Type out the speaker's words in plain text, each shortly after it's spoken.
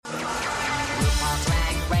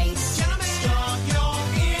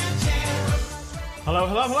Hello,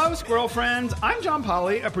 hello, hello, squirrel friends. I'm John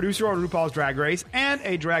Polly, a producer on RuPaul's Drag Race and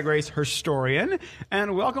a Drag Race historian.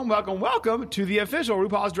 And welcome, welcome, welcome to the official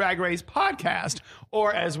RuPaul's Drag Race podcast,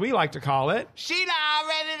 or as we like to call it, She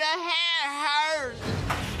already done had hers.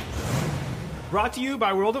 Brought to you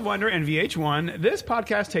by World of Wonder and VH1, this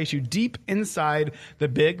podcast takes you deep inside the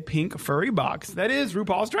big pink furry box that is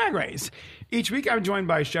RuPaul's Drag Race. Each week I'm joined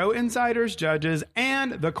by show insiders, judges,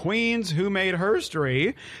 and the queens who made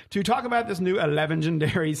herstory to talk about this new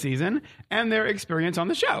 11-gendary season and their experience on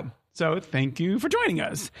the show. So thank you for joining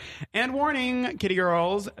us. And warning, kitty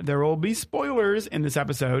girls, there will be spoilers in this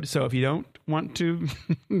episode. So if you don't want to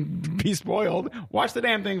be spoiled, watch the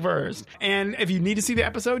damn thing first. And if you need to see the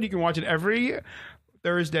episode, you can watch it every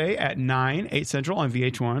Thursday at 9, 8 Central on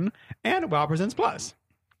VH1 and WOW Presents Plus.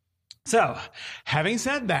 So having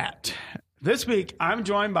said that, this week I'm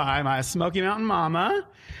joined by my Smoky Mountain mama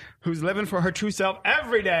who's living for her true self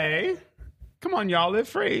every day. Come on, y'all, live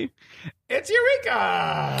free. It's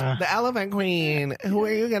Eureka! The Elephant Queen. Who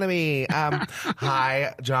are you going to be?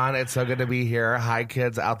 Hi, John. It's so good to be here. Hi,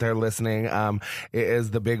 kids out there listening. It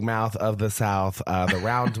is the big mouth of the South, the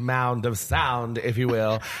round mound of sound, if you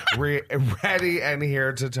will. Ready and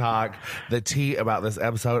here to talk the tea about this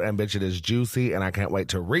episode. And bitch, it is juicy, and I can't wait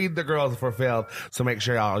to read the girls for filth. So make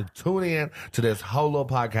sure y'all tune in to this whole little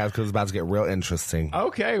podcast because it's about to get real interesting.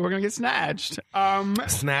 Okay, we're going to get snatched.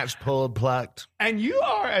 Snatched, pulled, plucked. And you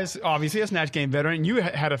are, as obviously a Snatch Game veteran, you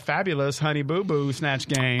had a fabulous Honey Boo Boo Snatch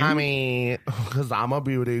Game. I mean, because I'm a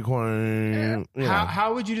beauty queen.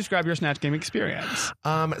 How would you describe your Snatch Game experience?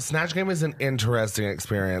 Snatch Game is an interesting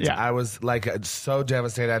experience. Yeah. I was like so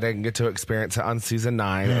devastated I didn't get to experience it on season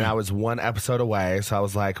 9, and I was one episode away. So I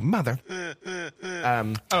was like, mother.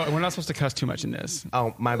 And we're not supposed to cuss too much in this.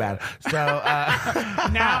 Oh, my bad. So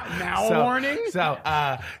now a warning. So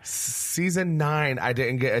season 9, I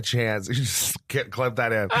didn't get a chance. You just clip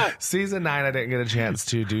that in. Season 9, I didn't get a chance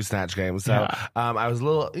to do Snatch Game. So I was a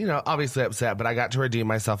little, obviously upset, but I got to redeem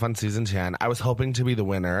myself on season 10. I was hoping to be the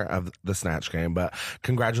winner of the Snatch Game, but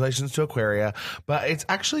congratulations to Aquaria. But it's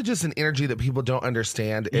actually just an energy that people don't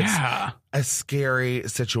understand. It's a scary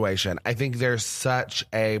situation. I think there's such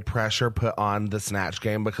a pressure put on the Snatch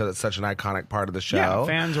Game because it's such an iconic part of the show. Yeah,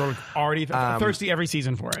 fans are already thirsty every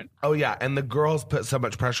season for it. Oh, yeah. And the girls put so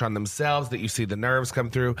much pressure on themselves that you see the nerves come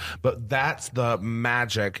through. But that's the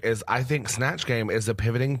magic is I think Snatch Game is a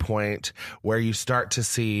pivoting point where you start to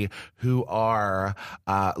see who are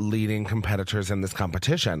leading competitors in this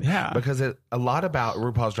competition. Yeah. Because a lot about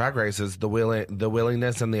RuPaul's Drag Race is the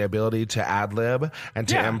willingness and the ability to ad-lib and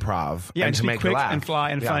to improv. Yeah, and to be make quick you laugh. And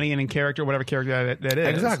fly and funny and in character, whatever character that is.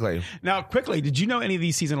 Exactly. Now, quickly, did you know any of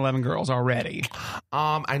these season 11 girls already?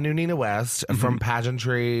 I knew Nina West from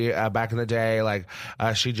pageantry back in the day. Like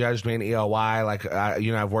she judged me in ELY. Like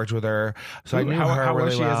I've worked with her, so I knew her how really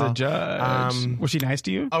was she well. as a judge? Was she nice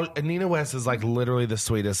to you? Oh, Nina West is like literally the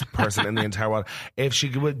sweetest person in the entire world. If she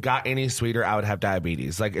got any sweeter, I would have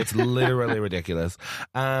diabetes. Like it's literally ridiculous.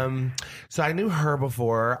 So I knew her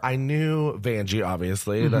before. I knew Vanjie,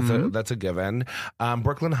 obviously. That's a given.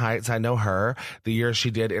 Brooklyn Heights, I know her. The year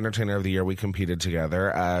she did Entertainer of the Year, we competed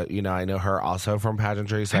together. I know her also from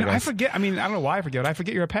pageantry. So I forget. I mean, I don't know why I forget. I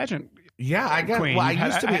forget you're a pageant. Yeah, I guess. Queen. Well, I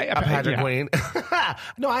used to be a pageant yeah. queen.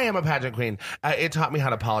 No, I am a pageant queen. It taught me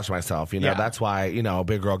how to polish myself. That's why, a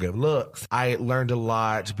big girl give looks. I learned a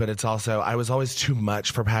lot, but it's also, I was always too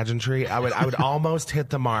much for pageantry. I would almost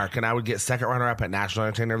hit the mark, and I would get second runner up at National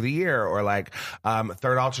Entertainer of the Year or like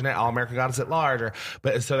third alternate All-American Goddess at Large.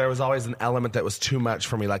 So there was always an element that was too much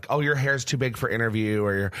for me. Like, oh, your hair's too big for interview,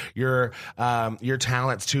 or your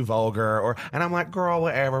talent's too vulgar, and I'm like, girl,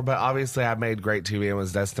 whatever. But obviously I made great TV and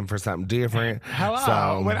was destined for something different. Hello.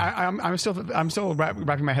 So, I'm still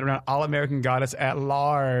wrapping my head around All-American Goddess at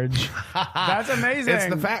Large. That's amazing. It's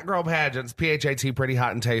the fat girl pageants. PHAT, pretty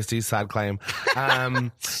hot and tasty. Side claim.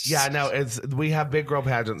 We have big girl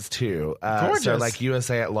pageants too. Gorgeous. So like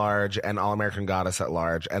USA at Large and All-American Goddess at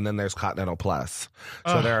Large, and then there's Continental Plus.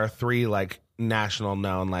 So there are 3 like national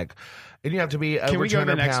known like. And you have to be over 200 Can we go to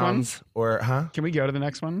the next pounds. Can we go to the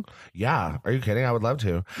next one? Yeah. Are you kidding? I would love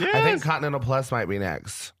to. Yes. I think Continental Plus might be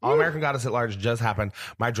next. All-American Goddess at Large just happened.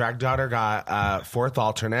 My drag daughter got 4th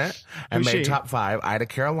alternate and made top 5. Ida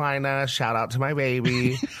Carolina. Shout out to my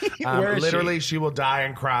baby. Where is literally, she will die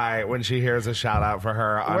and cry when she hears a shout out for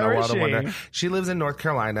her on Where A is World of she? Wonder. She lives in North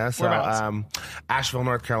Carolina. So Asheville,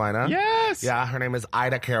 North Carolina. Yes. Yeah, her name is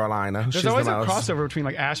Ida Carolina. There's always a crossover between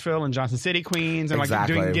like Asheville and Johnson City Queens and like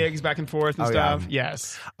doing gigs back and forth and stuff.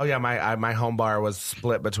 Yes. Oh yeah, my home bar was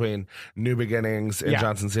split between New Beginnings in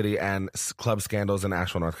Johnson City and Club Scandals in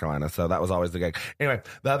Asheville, North Carolina. So that was always the gig. Anyway,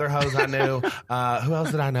 the other hoes I knew. Who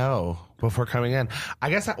else did I know before coming in? I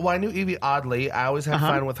guess I knew Evie Oddly. I always had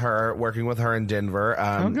fun with her, working with her in Denver.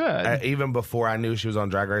 Good. Even before I knew she was on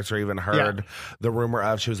Drag Race or even heard the rumor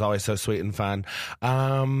of, she was always so sweet and fun.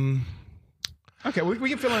 Okay, we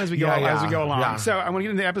can fill in as we go along. Yeah. So I want to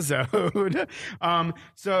get into the episode.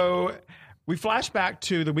 So we flash back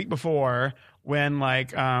to the week before when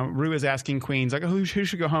Ru is asking queens who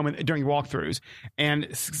should go home during walkthroughs, and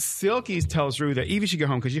Silky tells Ru that Evie should go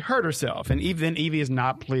home because she hurt herself, and then Evie is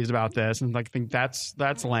not pleased about this and think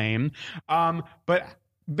that's lame. But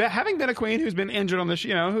having been a queen who's been injured on this,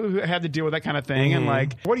 who had to deal with that kind of thing, and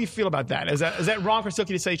what do you feel about that? Is that wrong for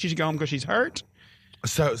Silky to say she should go home because she's hurt?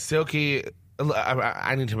 So Silky,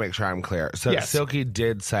 I need to make sure I'm clear. So Silky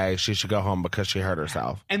did say she should go home because she hurt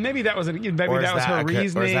herself, and maybe that was her reasoning. Or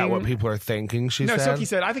is that what people are thinking? She said. No, Silky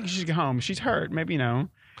said, "I think she should go home. She's hurt. Maybe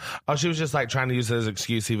Oh, she was just trying to use it as an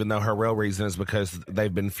excuse, even though her real reason is because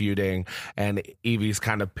they've been feuding and Evie's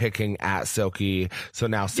kind of picking at Silky. So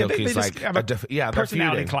now Silky's they're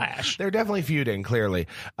personality feuding. Clash. They're definitely feuding, clearly.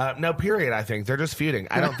 No, period. I think they're just feuding.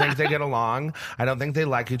 I don't think they get along. I don't think they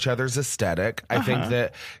like each other's aesthetic. I think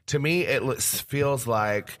that, to me, it feels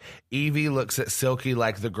like Evie looks at Silky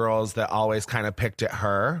like the girls that always kind of picked at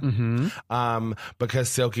her. Because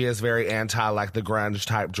Silky is very anti the grunge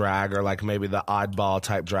type drag, or maybe the oddball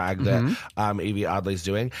type drag that Evie Oddly's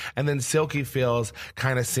doing. And then Silky feels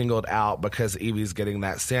kind of singled out because Evie's getting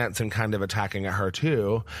that sense and kind of attacking at her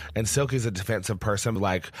too. And Silky's a defensive person,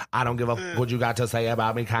 I don't give a what you got to say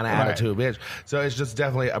about me kind of attitude, bitch. So it's just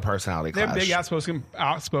definitely a personality clash. They're big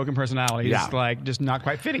outspoken personalities, just not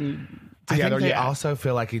quite fitting together. I think they also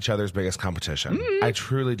feel like each other's biggest competition. I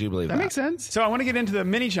truly do believe that. That makes sense. So I want to get into the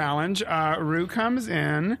mini challenge. Ru comes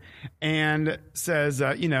in and says,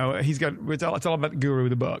 it's all about the Guru,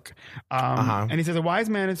 the book. And he says, a wise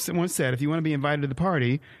man once said, if you want to be invited to the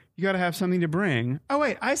party, you got to have something to bring. Oh,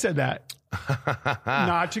 wait, I said that.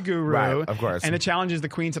 Not to Guru. Right, of course. And the challenge is the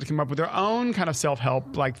queens have to come up with their own kind of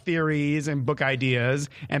self-help, theories and book ideas,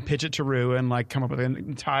 and pitch it to Ru and come up with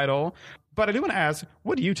a title. But I do want to ask,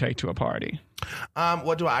 what do you take to a party?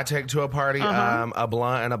 What do I take to a party? A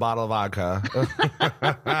blunt and a bottle of vodka.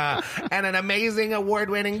 And an amazing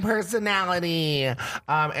award-winning personality.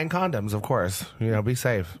 And condoms, of course. Be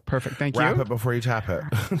safe. Perfect. Thank you. Wrap it before you tap it.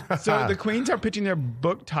 So the queens are pitching their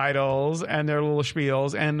book titles and their little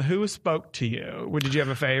spiels. And who spoke to you? Did you have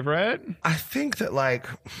a favorite? I think that,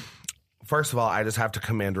 first of all, I just have to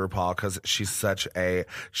commend RuPaul because she's such a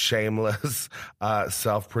shameless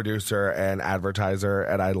self-producer and advertiser.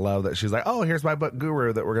 And I love that she's like, oh, here's my book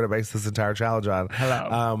Guru that we're going to base this entire challenge on.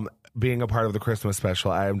 Hello. Being a part of the Christmas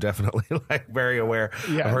special, I am definitely very aware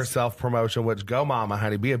of her self-promotion, which go mama,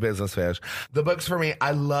 honey, be a business fish. The books for me,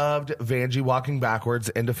 I loved Vanjie walking backwards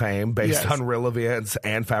into fame based on real events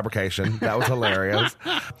and fabrication. That was hilarious.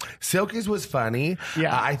 Silky's was funny.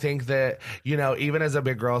 Yeah. I think that, even as a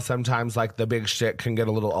big girl, sometimes the big shit can get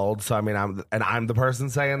a little old. So, I mean, I'm the person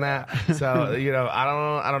saying that. So,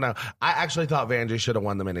 I don't know. I actually thought Vanjie should have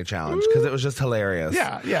won the mini challenge because it was just hilarious.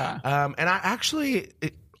 Yeah. And I actually...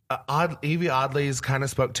 Evie Oddly's kind of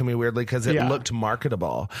spoke to me weirdly because it looked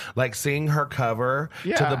marketable. Seeing her cover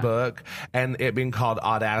to the book and it being called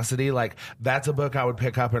Audacity, that's a book I would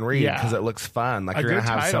pick up and read because it looks fun. You're going to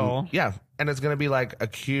have title. And it's going to be a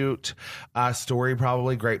cute story,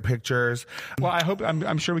 probably great pictures. Well,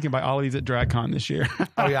 I'm sure we can buy all of these at DragCon this year.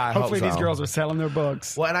 Oh yeah, I hopefully hope so. These girls are selling their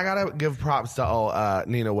books. Well, and I got to give props to old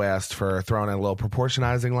Nina West for throwing in a little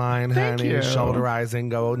proportionizing line. Thank you. Shoulderizing,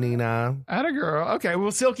 go Nina. Atta girl. Okay,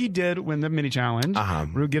 well, Silky did win the mini challenge.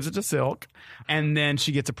 Ru gives it to Silk, and then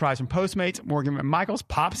she gets a prize from Postmates. Morgan Michaels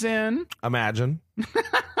pops in. Imagine.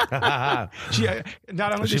 She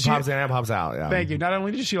not only she pops in and pops out. Yeah. Thank you. Not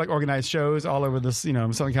only did she organize shows all over this,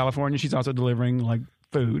 Southern California, she's also delivering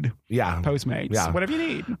food. Yeah. Postmates. Yeah. Whatever you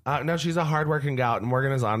need. No, she's a hardworking gal, and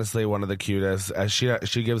Morgan is honestly one of the cutest.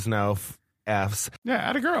 She gives no F's. Yeah,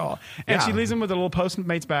 atta girl. And she leaves them with a little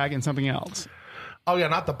Postmates bag and something else. Oh, yeah,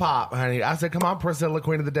 not the pop, honey. I said, come on, Priscilla,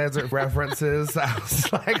 Queen of the Desert references. I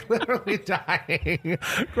was literally dying.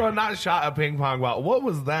 Girl, not shot a ping pong ball. What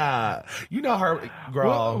was that? You know her,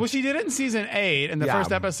 girl. Well, she did it in season 8 in the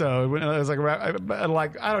first episode. When it was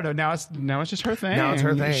I don't know. Now it's just her thing. Now it's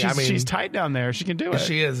her thing. She's tight down there. She can do it.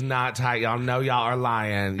 She is not tight. Y'all know y'all are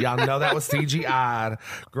lying. Y'all know that was CGI'd.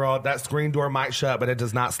 Girl, that screen door might shut, but it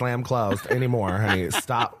does not slam closed anymore, honey.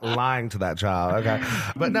 Stop lying to that child, okay?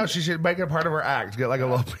 But no, she should make it part of her act. distract. Get like a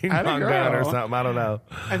little ping pong gun or something. I don't know.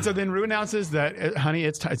 And so then Ru announces that, honey,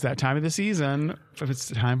 it's that time of the season. It's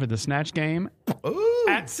time for the Snatch Game. Ooh.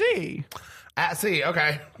 At sea. At sea,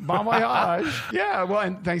 okay. Bon voyage. Yeah, well,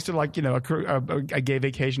 and thanks to a gay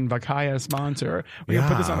vacation Vakaya sponsor, we're going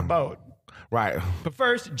to put this on a boat. Right. But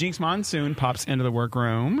first, Jinkx Monsoon pops into the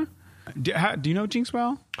workroom. Do you know Jinkx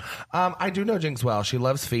well? I do know Jinkx well. She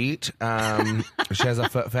loves feet. She has a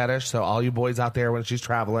foot fetish. So all you boys out there when she's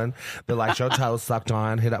traveling, they like your toes sucked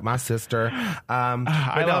on. Hit up my sister.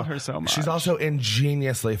 I love her so much. She's also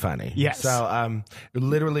ingeniously funny. Yes. So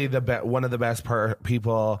literally one of the best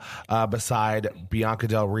people beside Bianca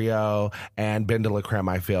Del Rio and Ben de la Creme,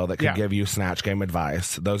 I feel, that can give you Snatch Game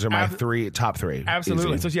advice. Those are my top three.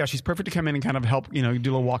 Absolutely. Easy. So yeah, she's perfect to come in and kind of help, do a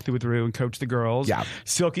little walkthrough with Ru and coach the girls. Yeah.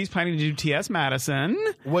 Silky's planning to do T.S. Madison.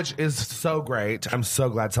 Which is so great. I'm so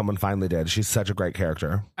glad someone finally did. She's such a great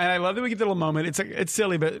character. And I love that we get the little moment. It's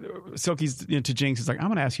silly, but Silky's to Jinkx is like, I'm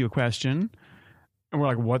going to ask you a question. And we're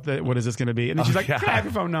like, what is this going to be? And then she's like, can I have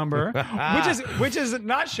your phone number? which is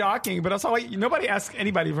not shocking, but also like nobody asks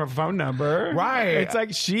anybody for a phone number. Right. It's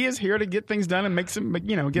like she is here to get things done and make some,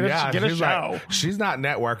 get a show. Like, she's not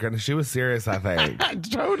networking. She was serious, I think.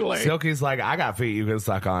 Totally. Silky's like, I got feet you can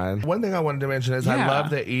suck on. One thing I wanted to mention is I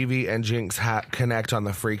love that Evie and Jinkx connect on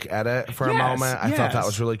the freak edit for a moment. I thought that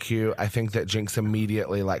was really cute. I think that Jinkx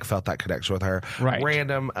immediately felt that connection with her. Right.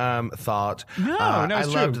 Random thought. No, I it's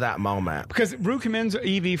loved true. that moment. Because Ru commends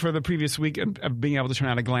Evie for the previous week of being able to turn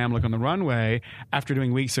out a glam look on the runway after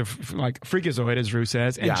doing weeks of freakazoid, as Ru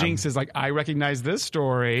says. And Jinkx is like, I recognize this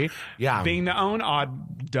story. Yeah. Being the own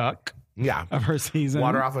odd duck. Yeah. Of her season.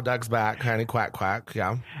 Water off a duck's back, honey, quack, quack.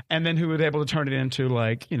 Yeah. And then who was able to turn it into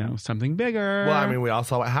something bigger. Well, I mean, we all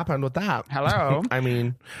saw what happened with that. Hello. I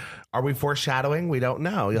mean, are we foreshadowing? We don't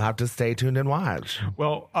know. You'll have to stay tuned and watch.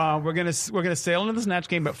 Well, we're gonna sail into the Snatch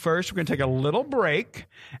Game, but first we're gonna take a little break,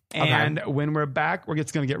 and when we're back, we're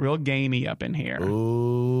just gonna get real gamey up in here.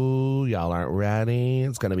 Ooh, y'all aren't ready.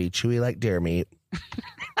 It's gonna be chewy like deer meat.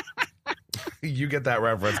 You get that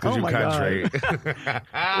reference because you're country.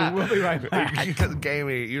 We'll be right back.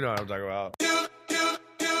 Gamey, you know what I'm talking about.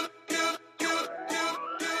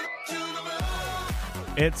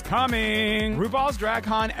 It's coming! RuPaul's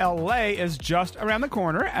DragCon LA is just around the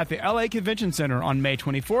corner at the LA Convention Center on May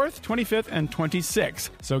 24th, 25th, and 26th.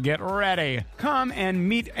 So get ready. Come and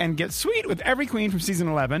meet and get sweet with every queen from season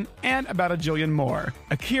 11 and about a jillion more.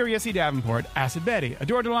 Akira Yessie Davenport, Acid Betty,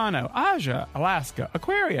 Adore Delano, Aja, Alaska,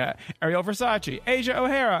 Aquaria, Ariel Versace, Asia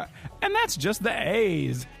O'Hara, and that's just the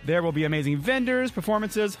A's. There will be amazing vendors,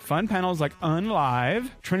 performances, fun panels like Unlive,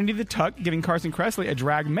 Trinity the Tuck giving Carson Kressley a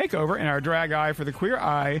drag makeover in our Drag Eye for the Queer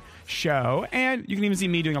Eye show, and you can even see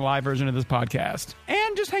me doing a live version of this podcast.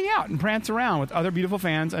 And just hang out and prance around with other beautiful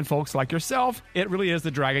fans and folks like yourself. It really is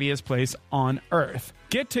the draggiest place on earth.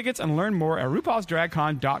 Get tickets and learn more at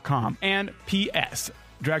RuPaulsDragCon.com. And P.S.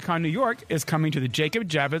 DragCon New York is coming to the Jacob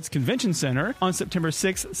Javits Convention Center on September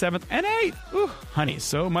 6th, 7th, and 8th. Ooh, honey,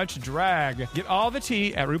 so much drag. Get all the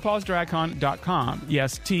tea at RuPaulsDragCon.com.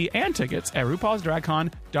 Yes, tea and tickets at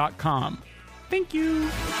RuPaulsDragCon.com. Thank you.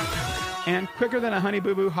 And quicker than a honey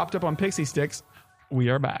boo-boo hopped up on pixie sticks, we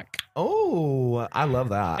are back. Oh, I love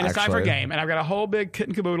that. And it's time for a game. And I've got a whole big kit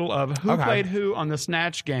and caboodle of who played who on the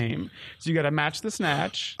Snatch Game. So you got to match the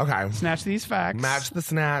Snatch. Okay. Snatch these facts. Match the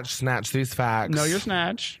Snatch. Snatch these facts. Know your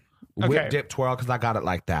Snatch. Whip, Okay. dip, twirl, because I got it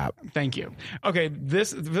like that. Thank you. Okay,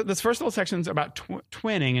 this first little section is about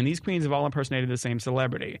twinning, and these queens have all impersonated the same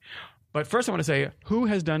celebrity. But first I want to say, who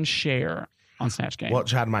has done Cher on Snatch Game? Well,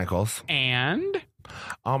 Chad Michaels. And...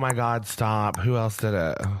 Oh my God, stop. Who else did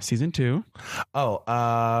it? Season 2. Oh,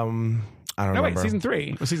 I don't remember. No, wait, season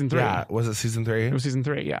 3. It was season 3. Yeah, was it season 3? It was season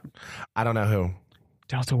 3, yeah. I don't know who.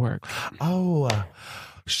 Delta worked. Oh,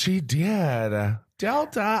 she did.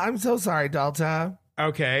 Delta. I'm so sorry, Delta.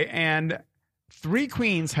 Okay, and 3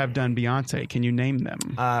 queens have done Beyonce. Can you name them?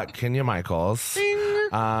 Kenya Michaels. Ding.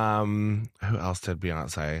 Who else did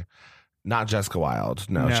Beyonce? Not Jessica Wilde.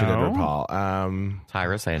 No, she did RuPaul.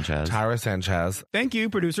 Tyra Sanchez. Thank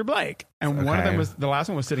you, producer Blake. And one of them the last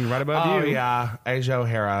one was sitting right above you. Oh, yeah. Asia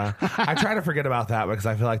O'Hara. I try to forget about that because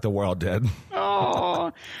I feel like the world did.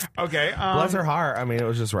 Oh, okay. Bless her heart. I mean, it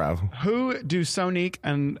was just rough. Who do Sonique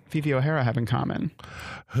and Fifi O'Hara have in common?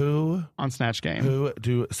 Who on Snatch Game? Who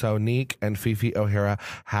do Sonique and Fifi O'Hara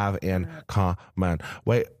have in common?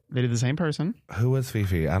 Wait. They did the same person. Who was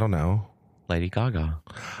Fifi? I don't know. Lady Gaga.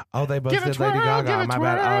 Oh, they both did Lady Gaga. My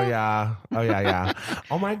bad. Oh yeah.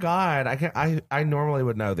 Oh my God. I normally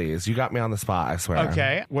would know these. You got me on the spot, I swear.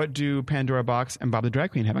 Okay. What do Pandora Box and Bob the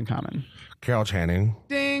Drag Queen have in common? Carol Channing.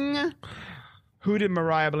 Ding. Who did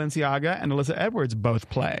Mariah Balenciaga and Alyssa Edwards both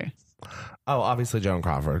play? Oh, obviously Joan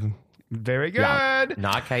Crawford. Very good. Yeah.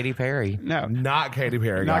 Not Katy Perry. No. Not Katy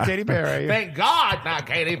Perry. Not Katy Perry. Thank God, not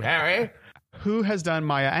Katy Perry. Who has done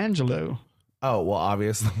Maya Angelou? Oh, well,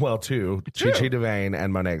 obviously. Well, two. Chi-Chi DeVayne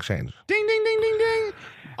and Monet Exchange. Ding, ding, ding, ding, ding.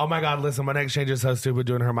 Oh my God! Listen, Monet Exchange is so stupid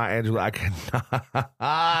doing her Maya Angelou. I cannot. Oh my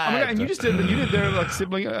God! And you did their like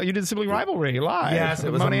sibling. You did sibling rivalry live. Yes,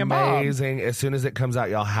 it was Monet amazing. As soon as it comes out,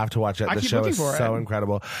 y'all have to watch it. I The keep show looking is for it. so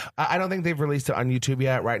incredible. I don't think they've released it on YouTube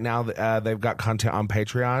yet. Right now, they've got content on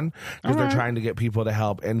Patreon because they're trying to get people to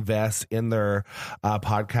help invest in their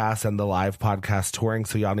podcasts and the live podcast touring.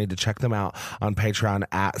 So y'all need to check them out on Patreon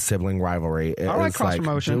at Sibling Rivalry. It All right, is cross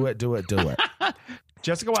promotion. Do it.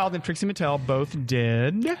 Jessica Wilde and Trixie Mattel both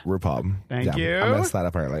did. RuPaul. Thank you. I messed that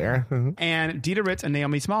up earlier. And Dita Ritz and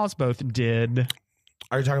Naomi Smalls both did.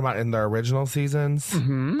 Are you talking about in the original seasons?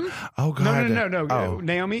 Mm-hmm. Oh, God. No. Oh.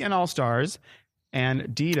 Naomi and All Stars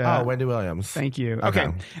and Dita. Oh, Wendy Williams. Thank you.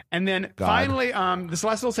 Okay. And then finally, this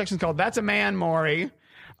last little section is called That's a Man, Maury.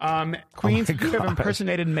 Queens who have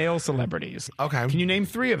impersonated male celebrities. Okay. Can you name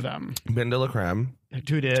 3 of them? Ben de la Creme.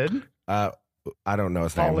 Who did? I don't know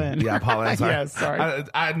his Paul name. Lynn. Yeah, Paul Lynn. Sorry. Yes, sorry.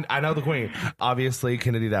 I know the Queen. Obviously,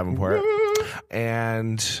 Kennedy Davenport.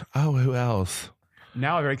 And, who else?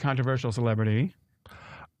 Now a very controversial celebrity.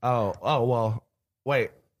 Oh, well,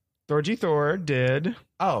 wait. Thorgy Thor did.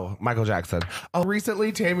 Oh, Michael Jackson. Oh,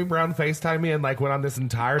 recently Tammy Brown FaceTimed me and went on this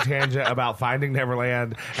entire tangent about Finding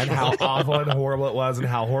Neverland and how awful and horrible it was and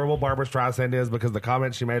how horrible Barbara Streisand is because the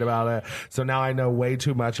comments she made about it. So now I know way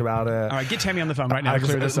too much about it. All right, get Tammy on the phone right now to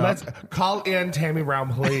clear this up. Let's call in Tammy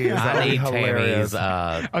Brown, please. I need hilarious.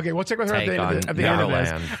 Tammy's Okay, we'll check with her at the end of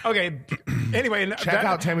Neverland. this. Okay, anyway. Check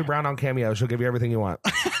out Tammy Brown on Cameo. She'll give you everything you want.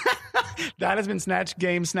 That has been Snatch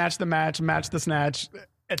Game, Snatch the Match, Match the Snatch,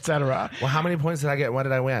 etc. Well, how many points did I get? What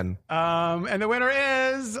did I win? And the winner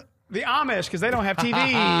is the Amish because they don't have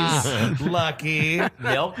TVs. Lucky.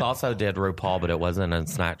 Milk also did RuPaul, but it wasn't a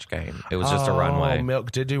Snatch Game. It was just a runway.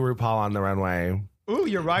 Milk did do RuPaul on the runway. Ooh,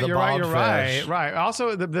 you're right. The You're right. bald You're fish. right. Right.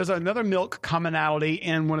 Also, there's another milk commonality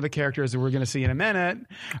in one of the characters that we're going to see in a minute.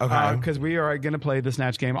 Okay. Because we are going to play the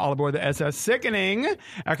Snatch Game all aboard the SS Sickening.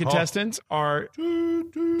 Our contestants are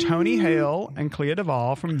Tony Hale and Clea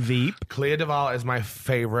DuVall from Veep. Clea DuVall is my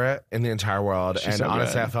favorite in the entire world. She's and so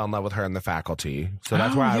honestly, good. I fell in love with her in The Faculty. So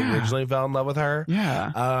that's where I originally fell in love with her.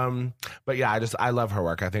 Yeah. But yeah, I love her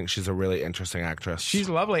work. I think she's a really interesting actress. She's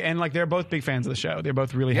lovely. And they're both big fans of the show. They're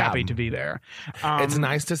both really happy to be there. It's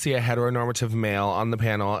nice to see a heteronormative male on the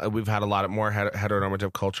panel. We've had a lot more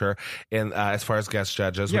heteronormative culture in as far as guest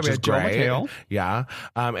judges, which we is had Joel great. McHale. Yeah.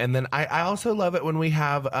 And then I also love it when we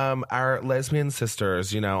have our lesbian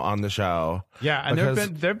sisters, on the show. Yeah, and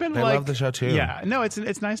there've been they love the show too. Yeah, no,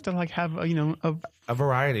 it's nice to have A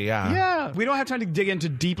variety, yeah. yeah. We don't have time to dig into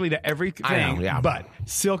deeply to everything. I know, yeah. But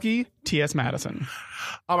Silky T.S. Madison.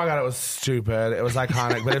 Oh my God, it was stupid. It was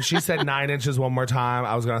iconic. But if she said 9 inches one more time,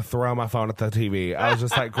 I was going to throw my phone at the TV. I was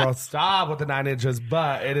just like, girl, stop with the 9 inches.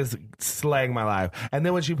 But it is slaying my life. And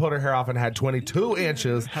then when she pulled her hair off and had 22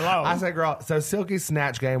 inches, Hello. I said, girl, so Silky's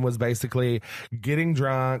Snatch Game was basically getting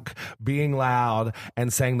drunk, being loud,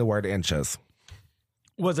 and saying the word inches.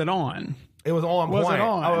 Was it on? It was on Was point. it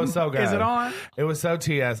on? Oh, it was so good. Is it on? It was so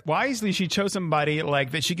TS. Wisely, she chose somebody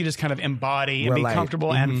that she could just kind of embody and Relate. be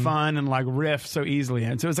comfortable and fun and riff so easily.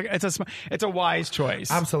 And so it's a wise choice.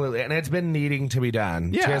 Absolutely. And it's been needing to be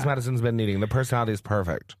done. Yeah. T.S. Madison's been needing. The personality is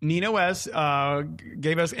perfect. Nina West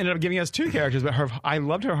ended up giving us 2 characters, but I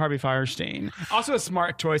loved her Harvey Firestein. Also a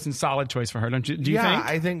smart choice and solid choice for her, don't you? Do you think? Yeah,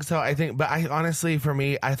 I think so. but I honestly, for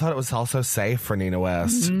me, I thought it was also safe for Nina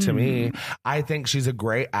West. To me, I think she's a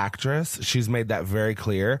great actress. She's made that very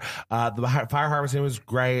clear. The fire harvesting was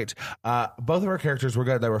great. Both of her characters were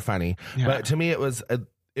good. They were funny. Yeah. But to me, it was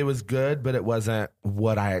good, but it wasn't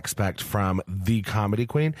what I expect from the comedy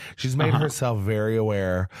queen. She's made herself very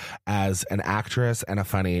aware as an actress and a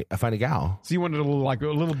funny gal. So you wanted a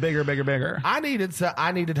little bigger. I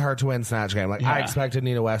needed her to win Snatch Game. I expected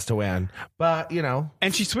Nina West to win, but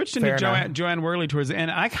and she switched into Joanne Worley towards the end.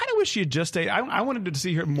 I kind of wish she had just stayed. I wanted to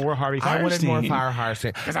see her more Harvey Firestein. I wanted more Fire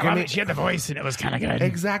Harvesting because she had the voice and it was kind of good.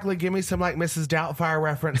 Exactly. Give me some Mrs. Doubtfire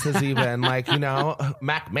references, even matchmaker,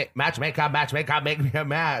 make me a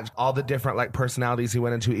match. All the different personalities he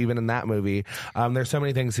went into, even in that movie. There's so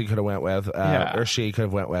many things he could have went with, or she could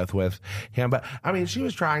have went with him. But I mean, she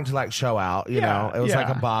was trying to show out. You know, it was like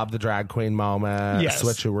a Bob the drag queen moment,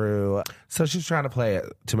 switcheroo. So she's trying to play it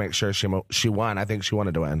to make sure she won. I think she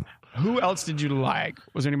wanted to win. Who else did you like?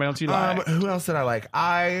 Was there anybody else you liked? Who else did I like?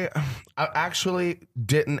 I actually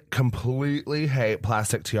didn't completely hate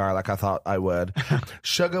Plastic Tiara like I thought I would.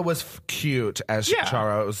 Suga was cute as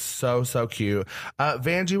Charo. It was so cute.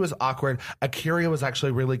 Vanjie was awkward. Akira was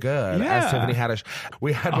actually really good as Tiffany Haddish.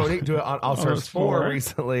 We had Monique do it on All Stars 4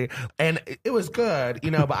 recently, and it was good,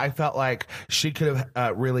 but I felt like she could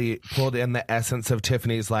have really pulled in the essence of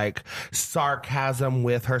Tiffany's like sarcasm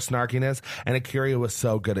with her snarkiness, and Akira was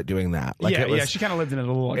so good at doing that. Like, she kind of lived in it a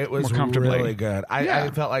little it was more comfortably. Really good. I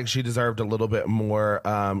felt like she deserved a little bit more.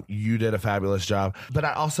 You did a fabulous job. But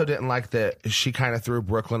I also didn't like that she kind of threw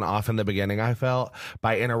Brooklyn off in the beginning, I felt,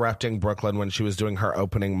 by interrupting Brooklyn when she was doing her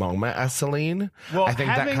opening moment as Celine. Well, I think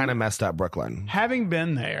that kind of messed up Brooklyn. Having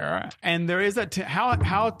been there, and there is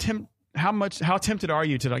how tempted are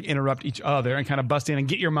you to like interrupt each other and kind of bust in and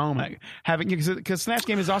get your moment? Because Snatch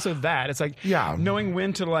Game is also that. It's like knowing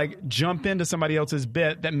when to like jump into somebody else's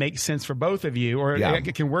bit that makes sense for both of you, or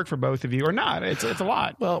it can work for both of you, or not. It's a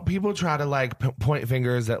lot. Well, people try to like point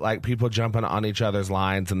fingers at like people jumping on each other's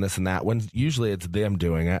lines and this and that, when usually it's them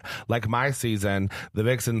doing it. Like my season, the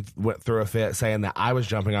Vixen went through a fit saying that I was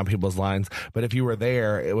jumping on people's lines, but if you were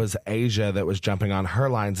there, it was Asia that was jumping on her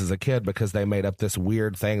lines as a kid because they made up this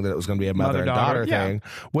weird thing that it was going to be a mother and daughter thing,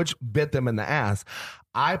 which bit them in the ass.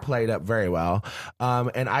 I played up very well.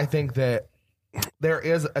 And I think that there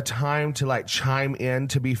is a time to like chime in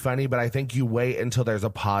to be funny, but I think you wait until there's a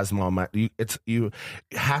pause moment. You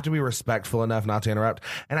have to be respectful enough not to interrupt.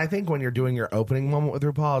 And I think when you're doing your opening moment with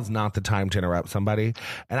RuPaul, it's not the time to interrupt somebody.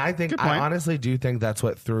 And I honestly do think that's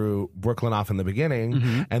what threw Brooklyn off in the beginning.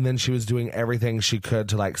 Mm-hmm. And then she was doing everything she could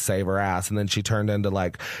to like save her ass. And then she turned into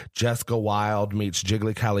like Jessica Wilde meets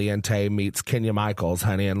Jiggy Caliente meets Kenya Michaels,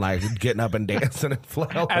 honey, and like getting up and dancing and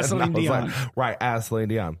flailing. As Celine Dion. Like, right, as Celine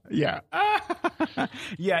Dion. Yeah.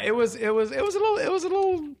 Yeah, it was a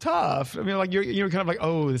little tough. I mean, like you're kind of like,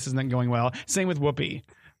 oh, this isn't going well. Same with Whoopi.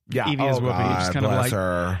 Yeah, Evie as Whoopi. God, just kind of like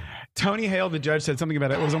her. Tony Hale, the judge, said something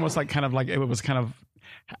about it. It was almost like it was kind of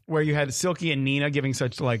where you had Silky and Nina giving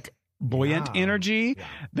such like buoyant energy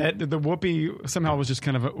that the Whoopi somehow was just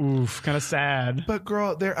kind of kind of sad. But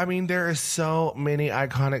girl, there are so many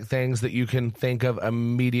iconic things that you can think of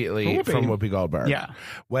immediately from Whoopi Goldberg. Yeah.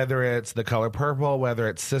 Whether it's The Color Purple, whether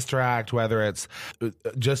it's Sister Act, whether it's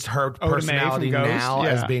just her personality now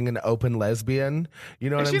as being an open lesbian. You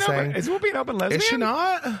know what I'm saying? Is Whoopi an open lesbian? Is she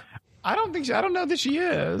not? I don't know that she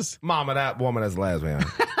is. Mama, that woman is lesbian.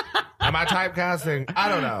 Am I typecasting? I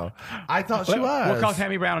don't know. I thought she was. We'll call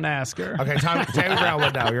Tammy Brown and ask her. Okay, Tammy Brown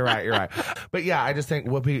would know. You're right. But yeah, I just think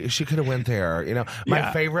Whoopi, she could have went there.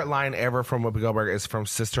 My favorite line ever from Whoopi Goldberg is from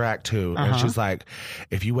Sister Act 2. And she's like,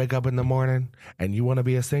 if you wake up in the morning and you want to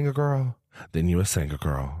be a singer girl, then you a singer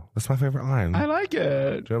girl. That's my favorite line. I like it. Do you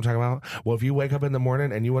know what I'm talking about? Well, if you wake up in the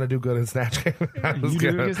morning and you want to do good in Snatch Game,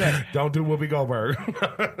 don't do Whoopi Goldberg.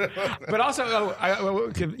 But also,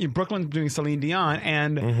 Brooklyn doing Celine Dion,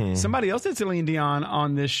 and somebody else did Celine Dion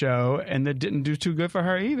on this show, and that didn't do too good for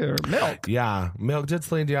her either. Milk. Yeah, Milk did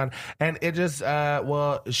Celine Dion, and it just,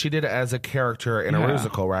 she did it as a character in a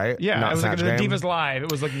musical, right? Yeah, not it was like the Game. Divas Live.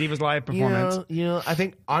 It was like the Divas Live performance. I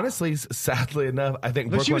think, honestly, sadly enough, I think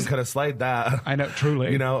Brooklyn could have slayed that. I know,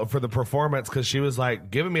 truly. For the performance, because she was like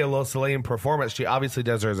giving me a little Celine performance. She obviously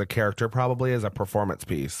does her as a character, probably as a performance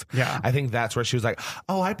piece. Yeah. I think that's where she was like,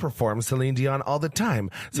 oh, I perform Celine Dion all the time,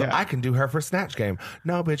 so I can do her for Snatch Game.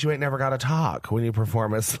 No, bitch, you ain't never got to talk when you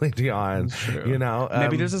perform as Celine Dion.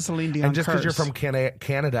 Maybe there's a Celine Dion and just because curse. you're from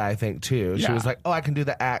Canada, I think too. She was like, oh, I can do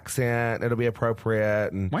the accent, it'll be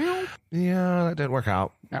appropriate. And that didn't work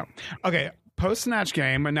out. No. Okay. Post Snatch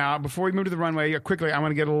Game, and now before we move to the runway, quickly, I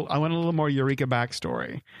want a little more Eureka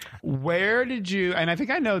backstory. Where did you? And I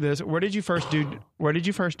think I know this. Where did you first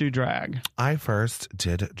do drag? I first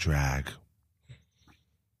did drag.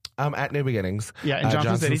 At New Beginnings. Yeah, in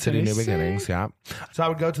Johnson City, New Beginnings, yeah. So I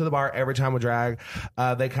would go to the bar every time with drag.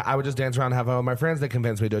 I would just dance around and have fun with my friends. They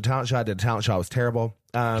convinced me to do a talent show. I did a talent show. It was terrible.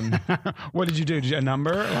 What did you do? Did you a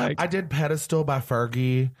number? I did Pedestal by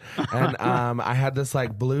Fergie, and I had this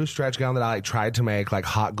like blue stretch gown that I like tried to make like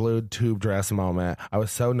hot glued tube dress moment. I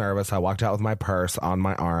was so nervous. I walked out with my purse on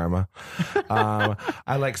my arm.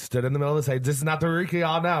 I like stood in the middle of the stage. This is not the Eureka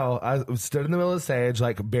y'all know. I stood in the middle of the stage,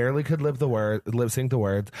 like barely could lip sync the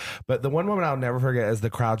words. But the one moment I'll never forget is the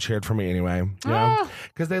crowd cheered for me anyway.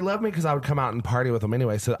 Because they loved me because I would come out and party with them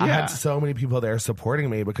anyway. So I had so many people there supporting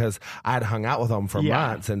me because I had hung out with them for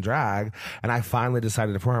months in drag, and I finally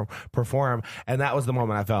decided to perform, and that was the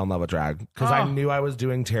moment I fell in love with drag, because I knew I was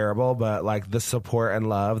doing terrible, but like the support and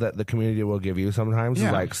love that the community will give you sometimes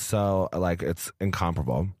is like so like it's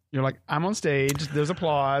incomparable. You're like, I'm on stage. There's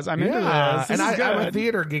applause. I'm into this. And is I'm a good.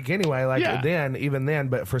 theater geek anyway. Like even then,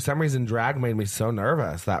 but for some reason, drag made me so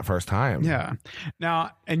nervous that first time. Yeah.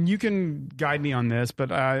 Now, and you can guide me on this, but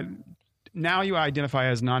now you identify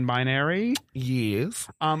as non-binary. Yes.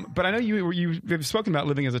 But I know you've spoken about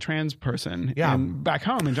living as a trans person. Yeah. Back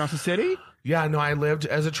home in Johnson City. Yeah, no, I lived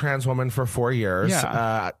as a trans woman for 4 years.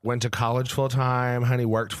 Yeah. Went to college full time. Honey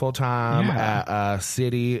worked full time at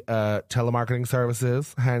City telemarketing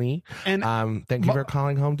services. Honey, and thank you for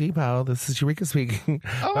calling Home Depot. This is Eureka speaking.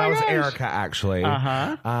 Oh that was gosh. Erica actually.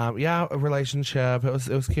 Yeah, a relationship. It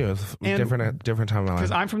was cute. It was different time in my life. Because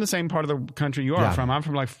I'm from the same part of the country you are from. I'm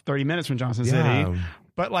from like 30 minutes from Johnson City.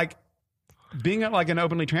 But like being like an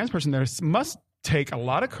openly trans person, there must take a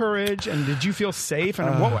lot of courage. And did you feel safe? And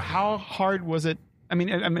how hard was it? I mean,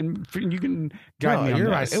 you can guide me on you're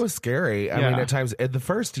this. right. It was scary. I mean, at times, the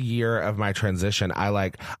first year of my transition,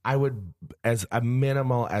 I would, as a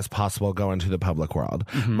minimal as possible, go into the public world.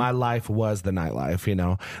 Mm-hmm. My life was the nightlife. You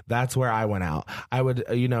know, that's where I went out. I would,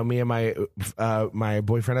 me and my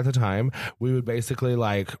boyfriend at the time, we would basically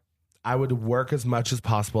like. I would work as much as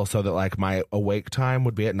possible so that like my awake time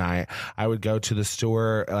would be at night. I would go to the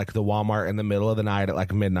store, like the Walmart in the middle of the night at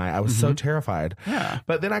like midnight. I was so terrified. Yeah.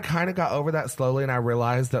 But then I kind of got over that slowly and I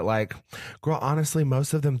realized that like, girl, honestly,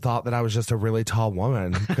 most of them thought that I was just a really tall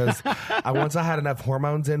woman because once I had enough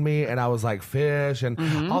hormones in me and I was like fish.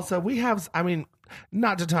 And also we have,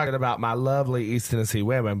 not to talk about my lovely East Tennessee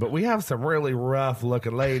women, but we have some really rough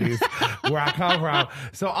looking ladies where I come from.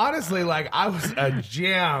 So honestly, like I was a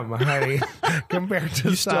gem, honey, compared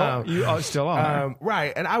to some. You still are.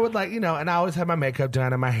 Right. And I would like, and I always had my makeup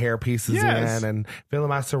done and my hair pieces in and feeling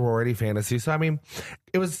my sorority fantasy. So,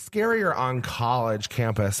 it was scarier on college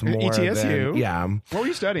campus more ETSU. Than, What were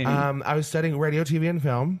you studying? I was studying radio, TV, and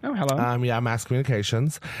film. Oh, hello. Mass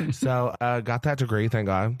communications. So got that degree, thank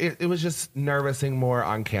God. It was just nervousing more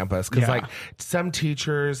on campus because like some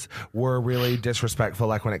teachers were really disrespectful.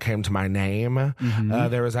 Like when it came to my name,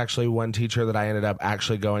 there was actually one teacher that I ended up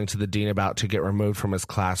actually going to the dean about to get removed from his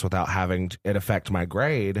class without having it affect my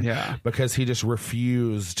grade. Yeah. Because he just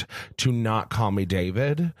refused to not call me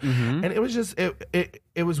David, and it was just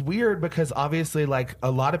it was weird because obviously like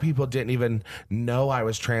a lot of people didn't even know I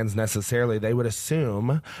was trans necessarily. They would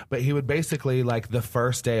assume, but he would basically like the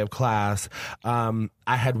first day of class, I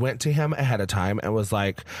had went to him ahead of time and was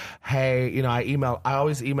like, hey, I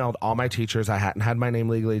always emailed all my teachers. I hadn't had my name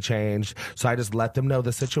legally changed. So I just let them know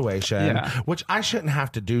the situation, which I shouldn't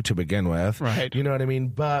have to do to begin with. Right. You know what I mean?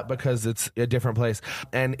 But because it's a different place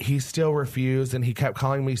and he still refused and he kept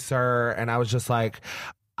calling me sir. And I was just like,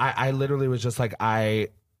 I literally was just like, I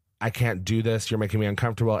can't do this. You're making me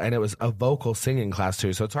uncomfortable. And it was a vocal singing class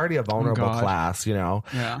too. So it's already a vulnerable class,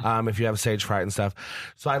 if you have stage fright and stuff.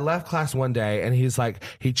 So I left class one day and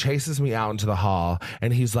he chases me out into the hall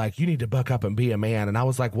and he's like, you need to buck up and be a man. And I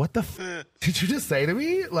was like, what the did you just say to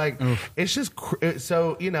me? Like, it's just,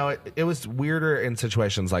 it was weirder in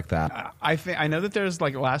situations like that. I know that there's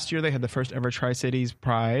like last year they had the first ever Tri-Cities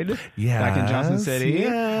Pride back in Johnson City.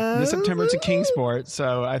 This September it's a Kingsport.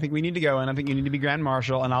 So I think we need to go and I think you need to be Grand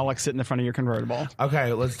Marshal and I'll like sit in the front of your convertible.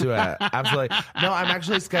 Okay, let's do it. Absolutely. No, I'm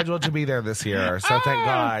actually scheduled to be there this year. So thank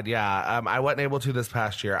God. Yeah. I wasn't able to this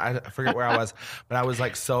past year. I forget where I was, but I was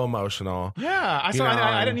like so emotional. Yeah. I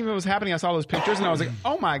didn't even know what was happening. I saw those pictures and I was like,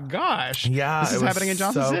 oh my gosh. Yeah. This is happening in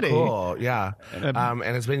Johnson City. Cool. Yeah. And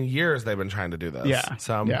it's been years they've been trying to do this. Yeah.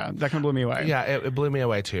 So that kind of blew me away. Yeah, it blew me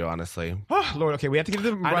away too, honestly. Oh, Lord. Okay, we have to get to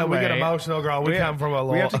the runway. I know we get emotional, girl. We come from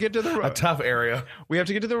a tough area. We have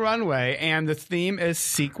to get to the runway, and the theme is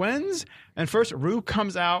sequins. And first, Ru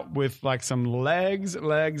comes out with like some legs on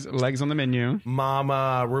the menu.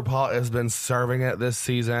 Mama, RuPaul has been serving it this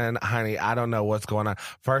season. Honey, I don't know what's going on.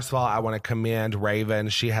 First of all, I want to commend Raven.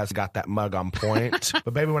 She has got that mug on point.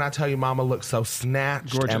 But baby, when I tell you Mama looks so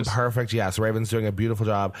snatched and perfect, yes, Raven's doing a beautiful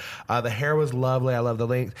job. The hair was lovely. I love the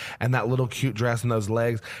length. And that little cute dress and those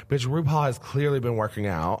legs. Bitch, RuPaul has clearly been working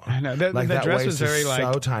out. I know. The dress was very like,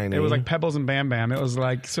 so tiny. It was like Pebbles and Bam Bam. It was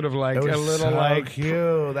like sort of like a little so like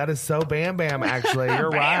cute. That is so Bam Bam, actually. You're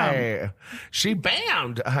right. She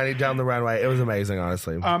bammed, honey, down the runway. It was amazing,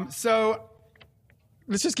 honestly. So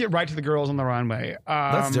let's just get right to the girls on the runway.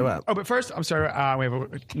 Let's do it. Oh, but first, I'm sorry. We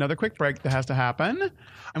have another quick break that has to happen.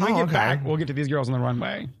 And when we get back, we'll get to these girls on the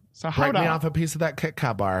runway. So break me off a piece of that Kit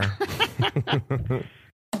Kat bar.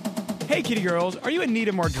 Hey, kitty girls, are you in need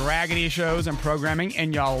of more dragony shows and programming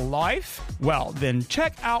in your life? Well, then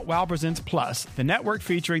check out WoW Presents Plus, the network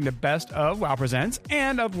featuring the best of WoW Presents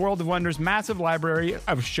and of World of Wonder's massive library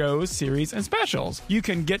of shows, series, and specials. You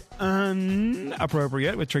can get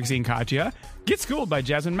inappropriate with Trixie and Katya, get schooled by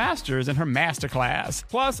Jasmine Masters in her masterclass,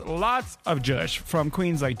 plus lots of Jush from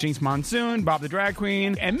queens like Jinkx Monsoon, Bob the Drag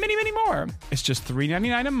Queen, and many, many more. It's just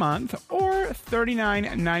 $3.99 a month or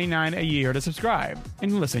 $39.99 a year to subscribe.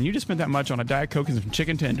 And listen, you just spent that much on a Diet Coke and some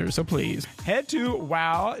chicken tenders, so please head to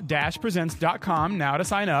wow-presents.com now to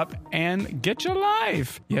sign up and get your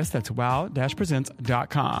life. Yes, that's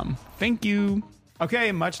wow-presents.com. Thank you.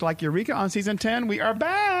 Okay, much like Eureka on season 10, we are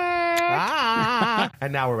back.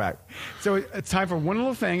 And now we're back. So it's time for one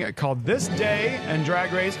little thing called This Day in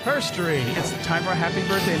Drag Race History. It's time for a happy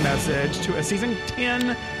birthday message to a season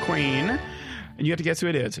 10 queen. And you have to guess who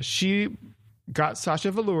it is. She got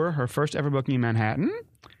Sasha Velour her first ever booking in Manhattan.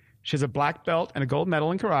 She has a black belt and a gold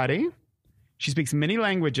medal in karate. She speaks many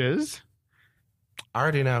languages. I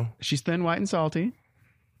already know. She's thin, white, and salty.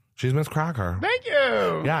 She's Miss Crocker. Thank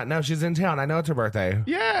you. Yeah, no, she's in town. I know it's her birthday.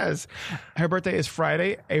 Yes. Her birthday is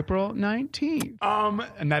Friday, April 19th.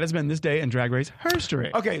 And that has been This Day in Drag Race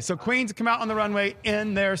History. Okay, so queens come out on the runway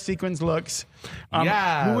in their sequins looks.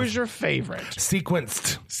 Yes. Who is your favorite?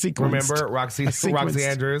 Sequenced. Sequenced. Remember Roxy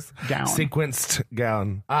Andrews? Gown. Sequenced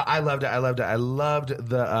gown. I loved it. I loved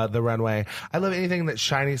the runway. I love anything that's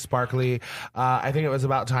shiny, sparkly. I think it was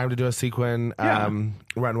about time to do a sequin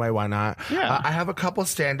runway. Why not? Yeah. I have a couple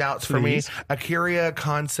standouts for me. Akira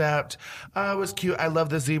concept was cute. I love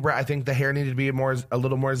the zebra. I think the hair needed to be a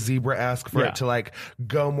little more zebra-esque for it to like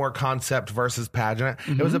go more concept versus pageant.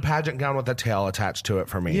 It was a pageant gown with a tail attached to it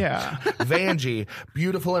for me. Yeah. Vanjie,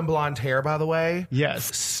 beautiful in blonde hair, by the way.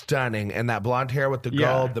 Yes. Stunning. And that blonde hair with the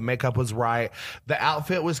gold, the makeup was right. The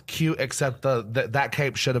outfit was cute, except that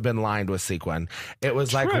cape should have been lined with sequin. It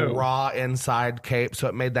was like raw inside cape, so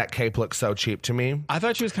it made that cape look so cheap to me. I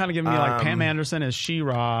thought she was kind of giving me like Pam Anderson as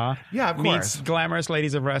She-Ra. Yeah, of meets course. Glamorous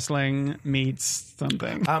Ladies of Wrestling meets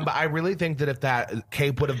something. But I really think that if that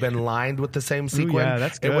cape would have been lined with the same sequin,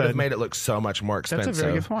 it would have made it look so much more expensive. That's a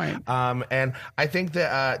very good point. And I think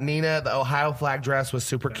that Nina, the Ohio flag dress was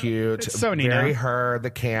super cute. It's so Nina. Very her, the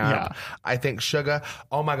camp. Yeah. I think Suga,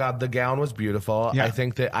 oh my God, the gown was beautiful. Yeah. I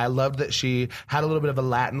think that I loved that she had a little bit of a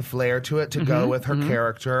Latin flair to it to go with her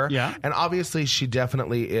character. Yeah. And obviously she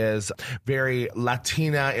definitely is very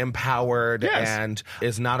Latina empowered and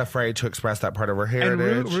is not afraid to express that part of her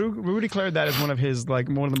heritage. And Ru declared that as one of his like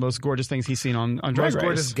one of the most gorgeous things he's seen on Drag Race. Most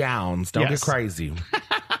gorgeous gowns. Don't get crazy.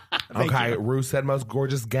 Okay, Ru said most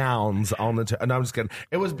gorgeous gowns on the... No, I'm just kidding.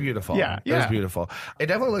 It was beautiful. Yeah. It was beautiful. It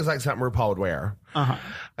definitely looks like something RuPaul would wear. I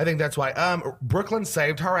think that's why. Brooklyn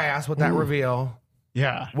saved her ass with that reveal.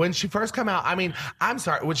 Yeah. When she first come out, I mean, I'm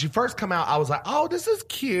sorry. When she first come out, I was like, oh, this is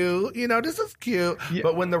cute. You know, this is cute. Yeah.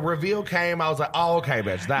 But when the reveal came, I was like, oh, okay,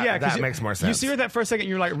 bitch. That makes more sense. You see her that for a second,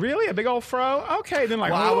 you're like, really? A big old fro? Okay. Then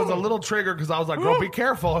like, well, I was a little triggered because I was like, girl, be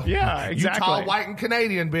careful. Yeah, exactly. You tall, white, and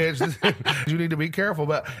Canadian, bitch. You need to be careful.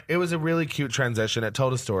 But it was a really cute transition. It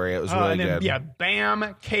told a story. It was really good. Yeah,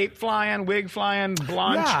 bam, cape flying, wig flying,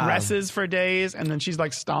 blonde dresses for days. And then she's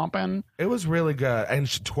like stomping. It was really good. And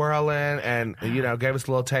she twirling and, you know, gave us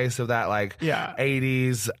a little taste of that like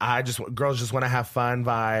 80s girls just want to have fun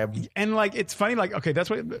vibe. And like it's funny, like, okay, that's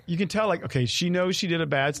what you can tell, like, okay, she knows she did a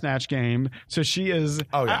bad Snatch Game, so she is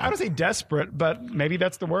I don't say desperate, but maybe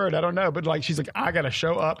that's the word, I don't know, but like she's like, I gotta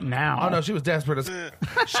show up now. Oh no, she was desperate as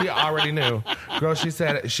she already knew. Girl, she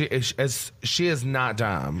said she is not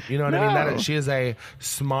dumb, you know what I mean? She is a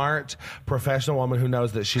smart professional woman who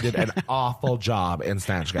knows that she did an awful job in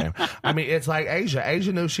Snatch Game. I mean, it's like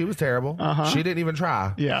Asia knew she was terrible. She didn't even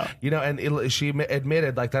try. Yeah. You know, and she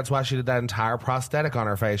admitted, like, that's why she did that entire prosthetic on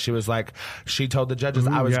her face. She was like, she told the judges,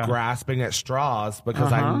 I was grasping at straws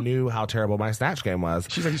because I knew how terrible my Snatch Game was.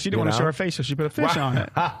 She's like, she didn't want to show her face, so she put a fish on it.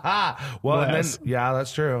 Well, and then, yeah,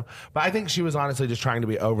 that's true. But I think she was honestly just trying to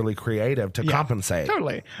be overly creative to compensate.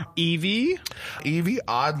 Totally. Evie,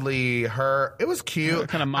 oddly, it was cute.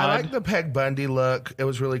 Kind of mud. I like the Peg Bundy look. It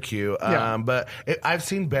was really cute. But I've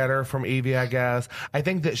seen better from Evie, I guess. I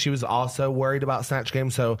think that she was also worried about Snatch Game,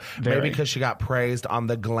 so maybe because she got praised on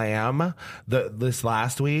the glam this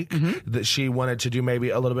last week, that she wanted to do maybe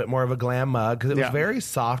a little bit more of a glam mug because it was very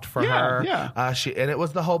soft for her. And it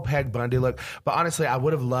was the whole Peg Bundy look. But honestly, I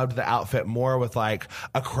would have loved the outfit more with like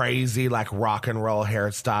a crazy like rock and roll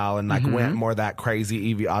hairstyle and like went more that crazy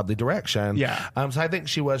Evie Oddly direction. So I think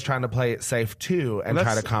she was trying to play it safe too and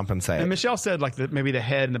try to compensate. And Michelle said like that maybe the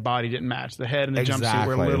head and the body didn't match. The head and the jumpsuit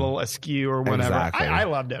were a little askew or whatever. I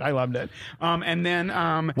loved it. And And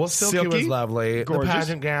then Silky was lovely. Gorgeous. The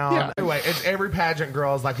pageant gown. Yeah. Anyway, it's every pageant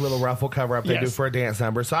girl's like little ruffle cover up they do for a dance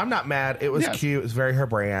number. So I'm not mad. It was cute. It was very her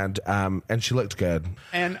brand. And she looked good.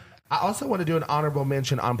 And I also want to do an honorable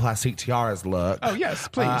mention on Plastique Tiara's look. Oh, yes,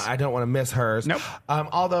 please. I don't want to miss hers. Nope.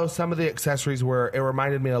 Although some of the accessories it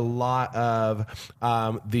reminded me a lot of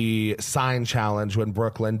the sign challenge when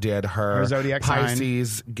Brooklyn did her Zodiac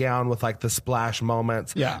Pisces sign gown with like the splash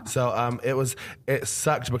moments. Yeah. So it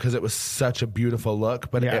sucked because it was such a beautiful look,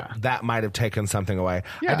 but that might have taken something away.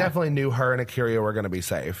 Yeah. I definitely knew her and Akira were going to be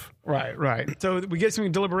safe. Right. So we get some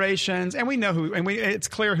deliberations, and we know who, and it's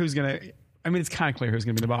clear who's going to. I mean, it's kind of clear who's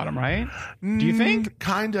going to be the bottom, right? Do you think?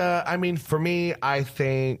 Kind of. I mean, for me, I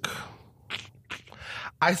think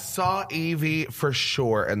I saw Evie for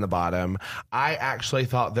sure in the bottom. I actually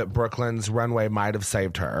thought that Brooklyn's runway might have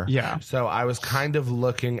saved her. Yeah. So I was kind of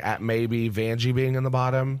looking at maybe Vanjie being in the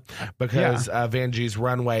bottom because Vanjie's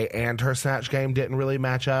runway and her Snatch Game didn't really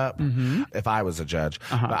match up if I was a judge.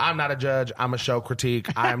 But I'm not a judge. I'm a show critique.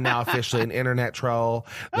 I am now officially an internet troll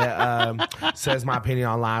that says my opinion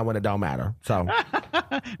online when it don't matter. So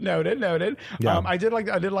Noted. Yeah. I did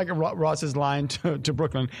like Ross's line to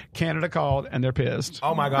Brooklyn. Canada called and they're pissed.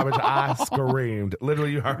 Oh my God, bitch, I screamed.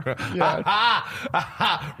 Literally, you heard her.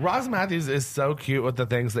 Yeah. Ross Matthews is so cute with the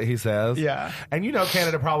things that he says. Yeah. And you know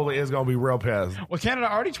Canada probably is going to be real pissed. Well,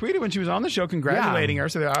 Canada already tweeted when she was on the show congratulating her,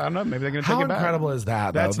 so I don't know, maybe they're going to take How it back. How incredible is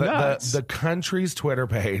that, though? That's nuts. The country's Twitter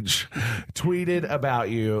page tweeted about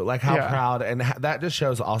you, like how proud, and that just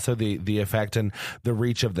shows also the effect and the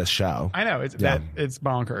reach of this show. I know, it's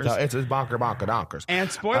bonkers. So it's bonkers.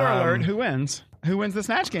 And spoiler alert, who wins? Who wins the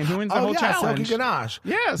Snatch Game? Who wins the whole challenge? Silky Ganache.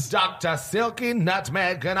 Yes. Dr. Silky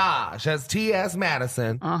Nutmeg Ganache. That's T.S.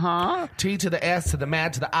 Madison. T to the S to the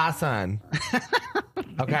Mad to the I son.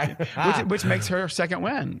 Okay. which makes her second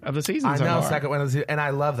win of the season. I so know, far. second win of the season. And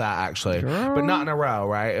I love that, actually. Girl. But not in a row,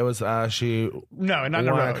 right? It was, she No, not in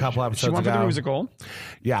a won row. a couple episodes She won for ago. the musical.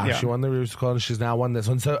 Yeah, she won the musical and she's now won this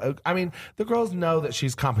one. So, I mean, the girls know that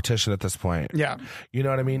she's competition at this point. Yeah. You know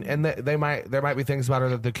what I mean? And there might be things about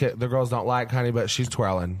her that the girls don't like, honey, but she's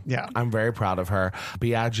twirling. Yeah. I'm very proud of her.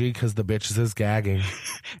 B.I.G. because the bitch is gagging.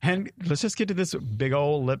 And let's just get to this big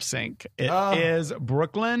old lip sync. It is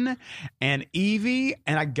Brooklyn and Evie.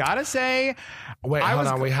 And I gotta say, wait, hold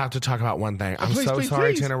on. We have to talk about one thing. I'm please,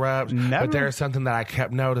 sorry please. to interrupt, Never. but there's something that I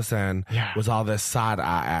kept noticing was all this side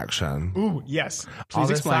eye action. Ooh, yes. All Please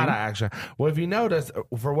this explain. side eye action. Well, if you notice,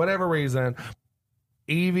 for whatever reason,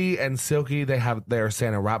 Evie and Silky, they're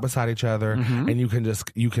standing right beside each other, and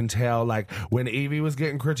you can tell, like, when Evie was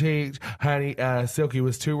getting critiqued, honey, Silky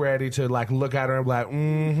was too ready to like look at her and be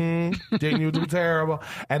like, didn't you do terrible?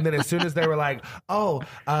 And then as soon as they were like,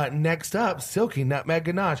 next up, Silky Nutmeg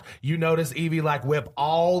Ganache, you notice Evie like whip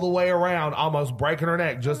all the way around, almost breaking her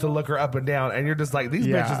neck just to look her up and down, and you're just like, these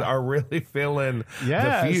bitches are really feeling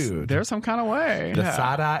the feud. There's some kind of way. The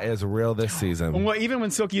side eye is real this season. Well, even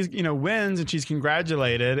when Silky, wins and she's congratulated,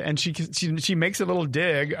 and she makes a little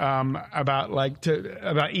dig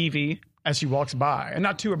about Evie as she walks by, and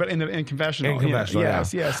not to her, but in confessional. In confessional,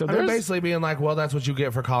 yes. So they're basically being like, well, that's what you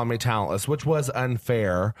get for calling me talentless, which was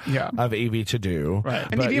unfair of Evie to do. Right.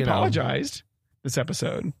 And Evie apologized this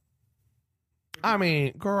episode. I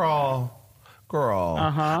mean, girl.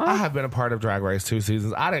 I have been a part of Drag Race 2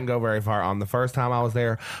 seasons. I didn't go very far on the first time I was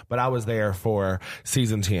there, but I was there for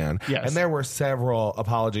season 10. Yes. And there were several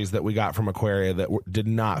apologies that we got from Aquaria that did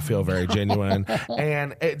not feel very genuine.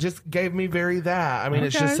 And it just gave me that. I mean,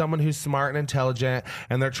 it's just someone who's smart and intelligent,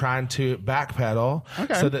 and they're trying to backpedal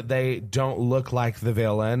so that they don't look like the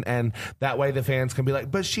villain. And that way the fans can be like,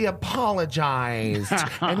 but she apologized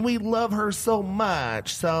and we love her so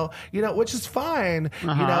much. So, which is fine,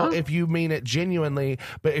 if you mean it genuinely,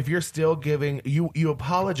 but if you're still giving, you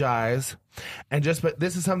apologize, but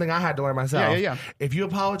this is something I had to learn myself. Yeah. If you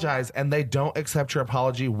apologize and they don't accept your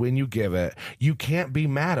apology when you give it, you can't be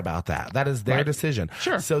mad about that. That is their decision.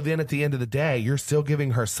 Sure. So then at the end of the day, you're still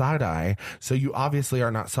giving her side eye, so you obviously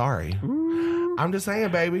are not sorry. Ooh. I'm just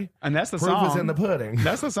saying, baby. And that's the Proof song. is in the pudding.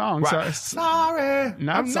 That's the song. Right. So, sorry.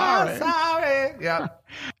 Not I'm sorry. not sorry. Yeah.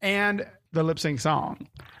 And the lip sync song.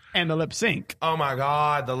 And the lip sync. Oh my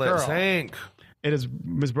God, the lip sync. It is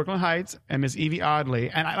Miss Brooklyn Heights and Miss Evie Oddly.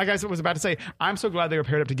 And like I was about to say, I'm so glad they were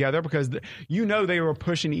paired up together because they were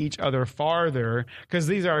pushing each other farther because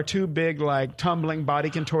these are two big, like, tumbling, body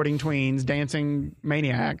contorting tweens, dancing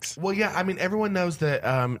maniacs. Well, yeah, I mean, everyone knows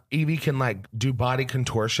that Evie can, like, do body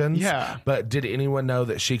contortions. Yeah. But did anyone know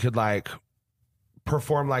that she could, like,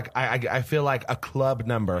 perform like I feel like a club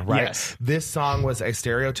number, right? Yes. This song was a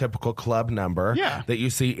stereotypical club number that you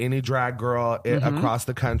see any drag girl across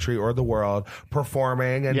the country or the world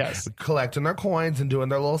performing and collecting their coins and doing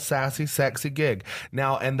their little sassy, sexy gig.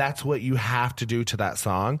 Now, and that's what you have to do to that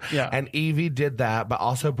song. Yeah. And Evie did that, but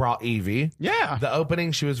also brought Evie. Yeah. The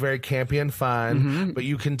opening, she was very campy and fun, but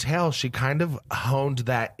you can tell she kind of honed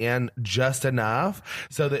that in just enough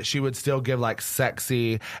so that she would still give like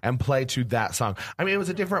sexy and play to that song. I mean, it was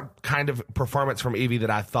a different kind of performance from Evie that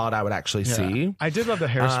I thought I would actually see. I did love the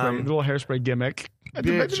hairspray, the little hairspray gimmick at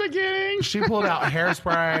the beginning. She pulled out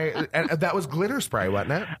hairspray, and that was glitter spray,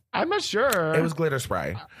 wasn't it? I'm not sure. It was glitter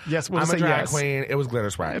spray. Yes, I'm a drag queen. It was glitter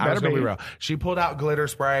spray. I was going to be real. She pulled out glitter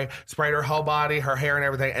spray, sprayed her whole body, her hair and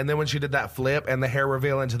everything, and then when she did that flip and the hair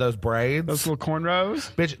reveal into those braids. Those little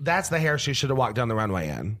cornrows? Bitch, that's the hair she should have walked down the runway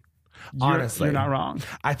in. Honestly, you're not wrong.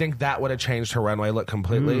 I think that would have changed her runway look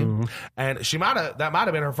completely. And that might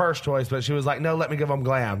have been her first choice, but she was like, no, let me give them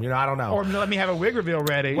glam. I don't know. Or let me have a wig reveal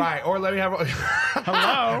ready. Right. Or let me have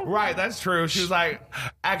hello. Right. That's true. She was like,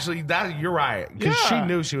 actually, you're right. Because she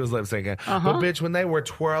knew she was lip syncing. But bitch, when they were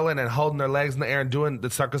twirling and holding their legs in the air and doing the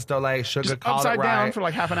Circus Soleil, Sugar called upside it right down for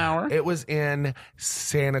like half an hour. It was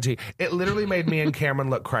insanity. It literally made me and Cameron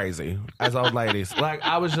look crazy as old ladies. Like,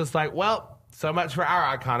 I was just like, well, so much for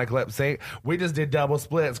our iconic lip sync. We just did double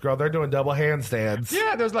splits, girl. They're doing double handstands.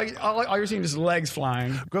 Yeah, there's like all you're seeing is legs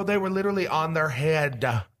flying. Girl, they were literally on their head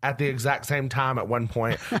at the exact same time at one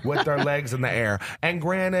point with their legs in the air. And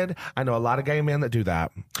granted, I know a lot of gay men that do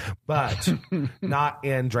that, but not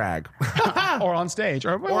in drag. Or on stage.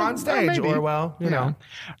 Or on stage. Or, you know.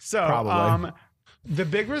 So, probably. The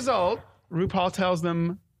big result, RuPaul tells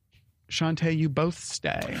them, Shantae, you both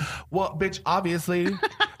stay. Well, bitch, obviously,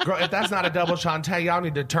 girl, if that's not a double Shantae, y'all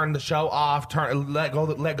need to turn the show off, let go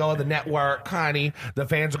of the network, honey. The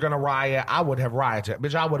fans are gonna riot. I would have rioted,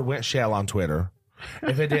 bitch. I would have went shell on Twitter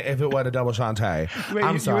if it was a double Shantae. Wait,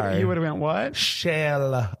 I'm sorry. You would have went what?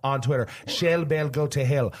 Shell on Twitter. Shell bell go to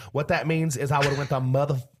hell. What that means is I would have went the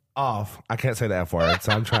mother off. I can't say the F word,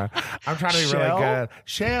 so I'm trying to be really good.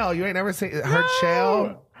 Shell, you ain't never heard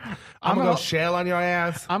Shell? I'm gonna go shell on your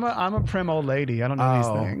ass. I'm a prim old lady. I don't know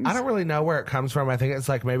these things. I don't really know where it comes from. I think it's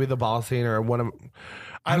like maybe the ball scene or one of.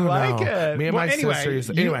 I don't like know. it. Me and my sisters.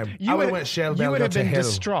 Anyway, I would have went shell. You would have been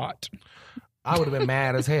distraught. I would have been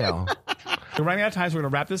mad as hell. We're running out of time, so we're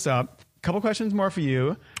gonna wrap this up. Couple questions more for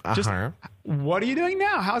you. Just what are you doing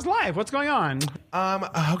now? How's life? What's going on?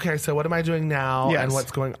 Okay, so what am I doing now and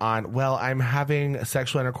what's going on? Well, I'm having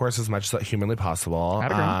sexual intercourse as much as humanly possible,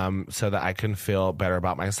 so that I can feel better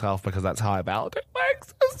about myself because that's how I validate my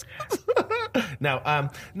existence. No,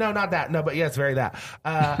 not that. No, but yes, very that.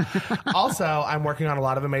 Also, I'm working on a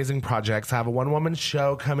lot of amazing projects. I have a one-woman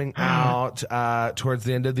show coming out towards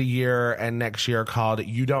the end of the year and next year called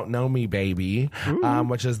You Don't Know Me, Baby,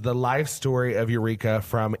 which is the life story of Eureka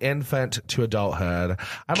from infant to adulthood.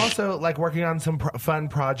 I'm also like working on some fun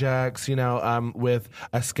projects, with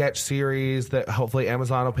a sketch series that hopefully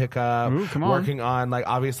Amazon will pick up. Working on like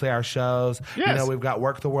obviously our shows. Yes. We've got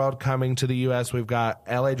Work the World coming to the US. We've got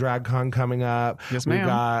LA Drag Con coming up. Yes, ma'am. We've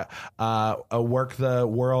got a Work the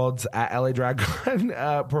Worlds at LA Drag Con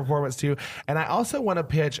performance too. And I also want to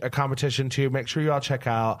pitch a competition too. Make sure you all check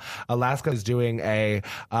out. Alaska is doing a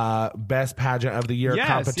Best Pageant of the Year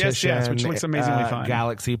competition. Yes, which looks amazingly fun.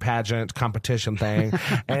 Galaxy pageant competition thing.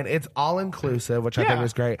 And it's all inclusive, which I think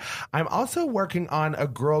is great. I'm also working on a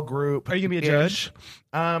girl group. Are you going to be a judge?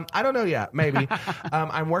 I don't know yet. Maybe.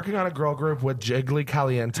 I'm working on a girl group with Jiggy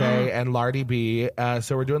Caliente and Lardy B.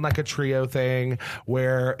 So we're doing like a trio thing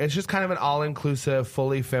where it's just kind of an all-inclusive,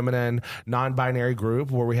 fully feminine, non-binary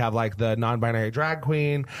group where we have like the non-binary drag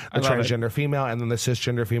queen, the transgender female, and then the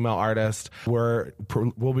cisgender female artist.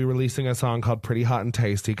 We'll be releasing a song called Pretty Hot and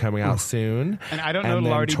Tasty coming out soon. And I don't know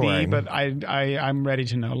Lardy B, but I'm ready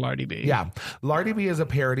to know Lardy B. Yeah. Lardy B is a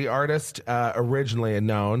parody artist, originally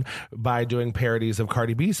known by doing parodies of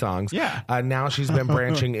Cardi B songs. Yeah. Now she's been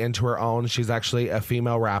branching into her own. She's actually a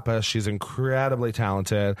female rapper. She's incredibly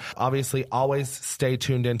talented. Obviously, always stay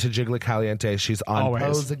tuned into Jiggy Caliente. She's on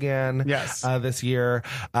Pose again this year.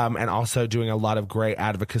 And also doing a lot of great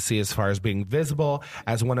advocacy as far as being visible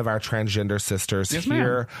as one of our transgender sisters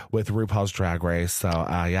here with RuPaul's Drag Race. So,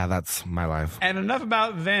 that's my life. And enough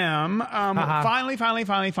about them.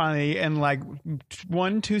 Finally, in like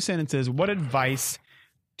 1-2 sentences, what advice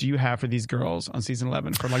do you have for these girls on season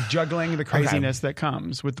 11 for like juggling the craziness that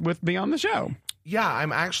comes with being on the show? Yeah,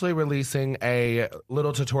 I'm actually releasing a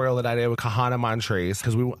little tutorial that I did with Kahana Montrese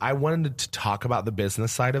because I wanted to talk about the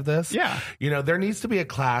business side of this. Yeah. There needs to be a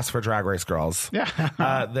class for Drag Race girls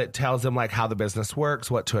that tells them like how the business works,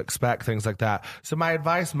 what to expect, things like that. So my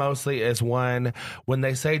advice mostly is one, when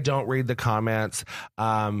they say don't read the comments,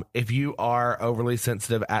 if you are overly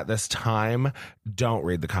sensitive at this time, don't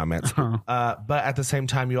read the comments. But at the same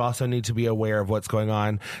time, you also need to be aware of what's going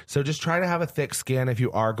on. So just try to have a thick skin if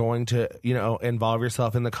you are going to, involve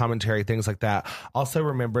yourself in the commentary, things like that. Also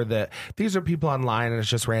remember that these are people online and it's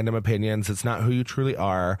just random opinions. It's not who you truly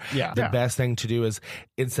are. Yeah. The best thing to do is,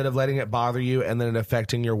 instead of letting it bother you and then it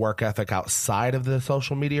affecting your work ethic outside of the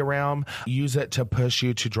social media realm, use it to push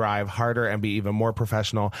you to drive harder and be even more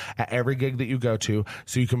professional at every gig that you go to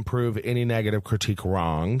so you can prove any negative critique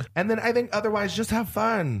wrong. And then I think otherwise, just have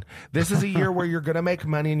fun. This is a year where you're going to make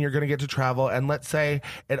money and you're going to get to travel. And let's say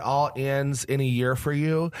it all ends in a year for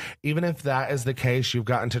you. Even if that is the case, you've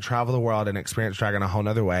gotten to travel the world and experience drag in a whole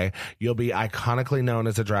nother way. You'll be iconically known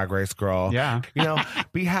as a Drag Race girl. Yeah.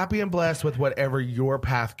 Be happy and blessed with whatever your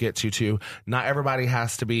path gets you to. Not everybody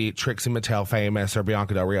has to be Trixie Mattel famous or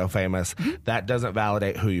Bianca Del Rio famous. That doesn't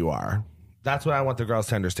validate who you are. That's what I want the girls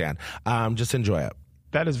to understand. Just enjoy it.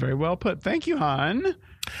 That is very well put. Thank you, hon.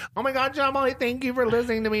 Oh my God, John Molly, thank you for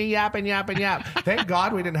listening to me yap and yap and yap. Thank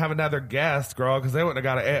God we didn't have another guest, girl, because they wouldn't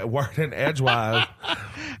have got a word in edgewise.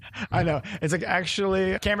 I know. It's like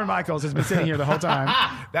actually Cameron Michaels has been sitting here the whole time.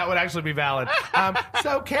 That would actually be valid.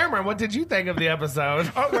 So, Cameron, what did you think of the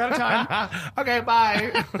episode? Oh, we're out of time. Okay,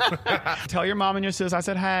 bye. Tell your mom and your sis I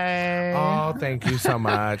said hey. Oh, thank you so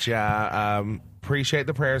much. Yeah. Appreciate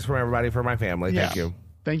the prayers from everybody for my family. Thank you.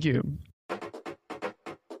 Thank you.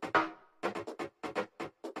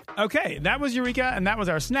 Okay, that was Eureka, and that was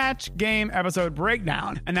our Snatch Game episode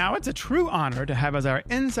breakdown. And now it's a true honor to have as our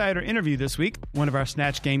insider interview this week one of our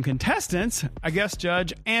Snatch Game contestants, a guest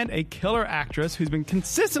judge, and a killer actress who's been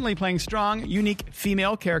consistently playing strong, unique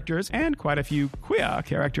female characters and quite a few queer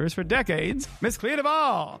characters for decades, Miss Clea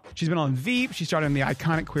DuVall. She's been on Veep, she starred in the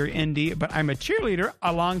iconic queer indie But I'm a Cheerleader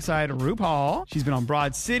alongside RuPaul. She's been on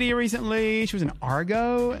Broad City recently. She was in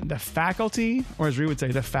Argo, The Faculty, or as Rue would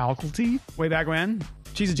say, The Faculty, way back when.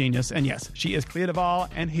 She's a genius, and yes, she is Clea DuVall,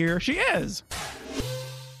 and here she is.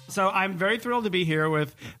 So I'm very thrilled to be here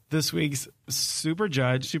with this week's super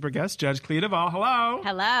guest judge, Clea DuVall. Hello.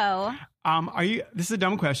 Hello. This is a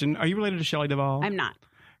dumb question. Are you related to Shelley Duvall? I'm not.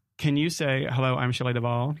 Can you say, hello, I'm Shelley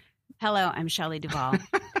Duvall? Hello, I'm Shelley Duvall.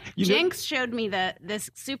 Jinkx showed me this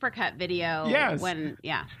supercut video. Yes.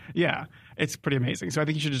 Yeah, it's pretty amazing. So I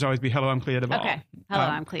think you should just always be, hello, I'm Clea DuVall. Okay. Hello,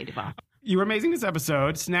 I'm Clea DuVall. You were amazing this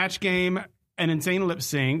episode. Snatch Game, an insane lip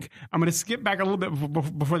sync. I'm going to skip back a little bit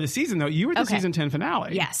before the season, though. You were the season 10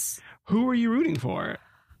 finale. Yes. Who were you rooting for?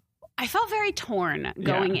 I felt very torn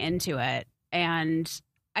going into it. And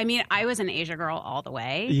I mean, I was an Asia girl all the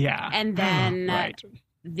way. Yeah. And then right.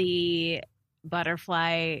 The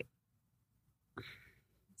butterfly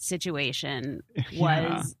situation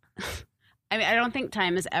was, I mean, I don't think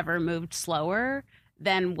time has ever moved slower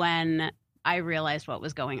than when I realized what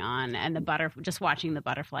was going on, and just watching the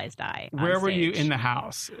butterflies die. Where were you in the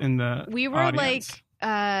house? We were audience?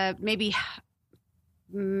 Like maybe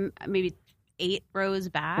 8 rows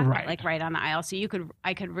back, right. Like right on the aisle. So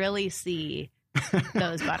I could really see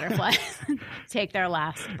those butterflies take their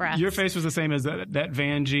last breath. Your face was the same as that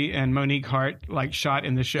Vanjie and Monique Hart like shot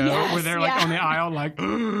in the show, where they're like on the aisle, like.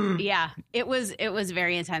 Yeah, it was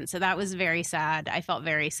very intense. So that was very sad. I felt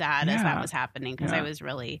very sad as that was happening because I was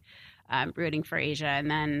really. Rooting for Asia.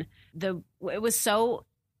 And then it was so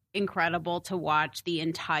incredible to watch the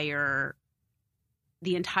entire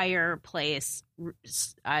place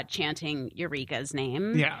chanting Eureka's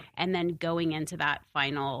name. Yeah. And then going into that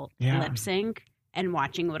final lip sync and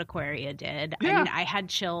watching what Aquaria did. Yeah. I mean, I had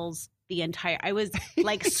chills I was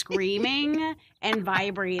like screaming and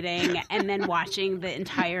vibrating, and then watching the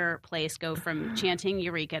entire place go from chanting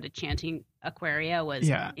Eureka to chanting Aquaria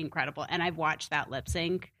was incredible. And I've watched that lip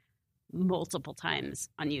sync multiple times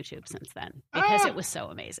on YouTube since then because it was so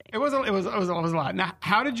amazing. It was a lot. Now,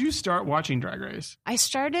 how did you start watching Drag Race? I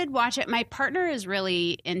started watching. My partner is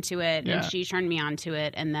really into it, and she turned me on to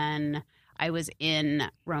it. And then I was in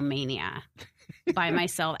Romania by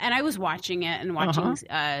myself, and I was watching it and watching.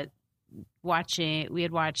 We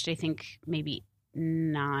had watched, I think, maybe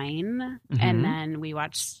 9, and then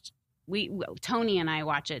Tony and I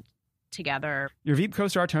watch it together. Your Veep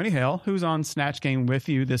co-star Tony Hale, who's on Snatch Game with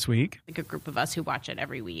you this week. Like a group of us who watch it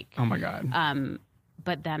every week. Oh my God.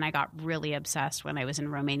 But then I got really obsessed when I was in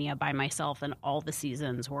Romania by myself, and all the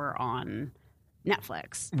seasons were on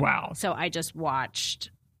Netflix. Wow. So I just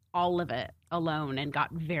watched all of it alone and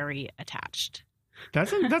got very attached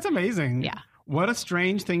That's amazing. Yeah. What a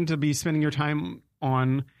strange thing to be spending your time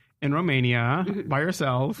on in Romania by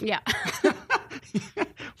yourself. Yeah.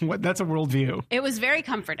 That's a worldview. It was very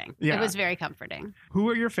comforting. Yeah. It was very comforting. Who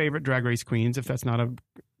are your favorite Drag Race queens, if that's not a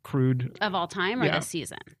crude... Of all time or this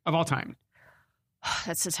season? Of all time.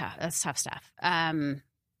 That's tough stuff.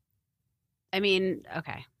 I mean,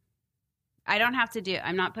 okay. I don't have to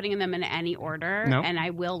I'm not putting them in any order, and I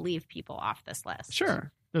will leave people off this list.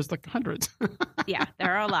 Sure. There's like hundreds. Yeah,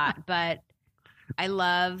 there are a lot, but I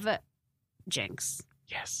love Jinkx.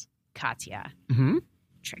 Yes. Katya. Mm-hmm.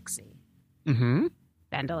 Trixie. Mm-hmm.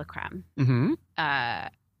 Ben de la Creme. Mm-hmm.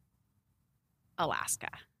 Alaska.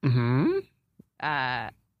 Mm-hmm.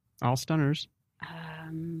 All stunners.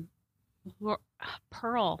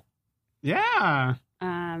 Pearl. Yeah.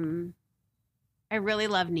 I really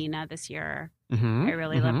love Nina this year. Mm-hmm. I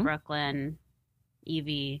really love Brooklyn,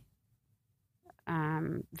 Evie.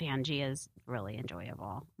 Vanjie is really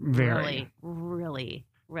enjoyable. Very. Really.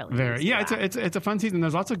 Very. Yeah, it's a fun season.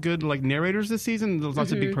 There's lots of good like narrators this season. There's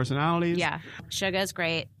lots of big personalities. Yeah. Suga's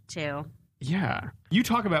great too. Yeah. You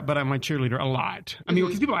talk about But I'm My Cheerleader a lot. I mean,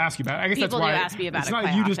 because people ask you about it. I guess people that's why. People do ask me about it's it not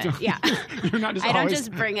quite you often. Just don't, yeah. You're not just I don't always...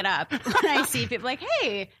 just bring it up when I see people like,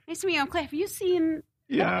 hey, nice to meet you. I'm Clea. Have you seen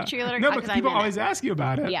Cheerleader? No, but people always ask you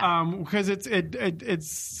about it. Yeah. Because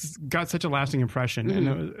it's got such a lasting impression.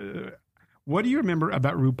 And what do you remember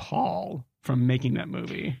about RuPaul from making that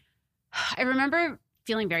movie? I remember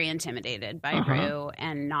feeling very intimidated by Ru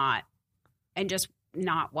and just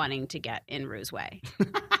not wanting to get in Ru's way.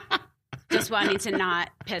 Just wanting to not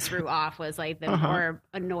piss Ru off was like or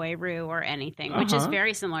annoy Ru or anything, which is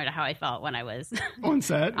very similar to how I felt when I was on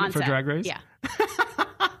set for Drag Race. Yeah.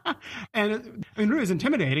 And I mean, Ru is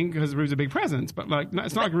intimidating because Ru's a big presence, but like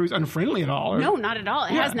it's not like Ru's unfriendly at all. No, not at all.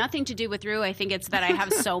 It has nothing to do with Ru. I think it's that I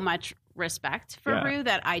have so much respect for Ru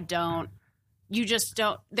that I don't. You just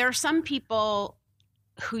don't. There are some people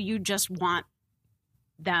who you just want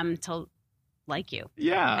them to like you.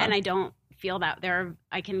 Yeah. And I don't feel that.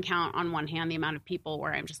 I can count on one hand the amount of people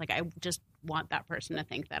where I'm just like, I just want that person to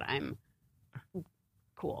think that I'm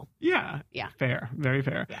cool. Yeah. Yeah. Fair. Very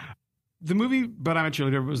fair. Yeah. The movie But I'm a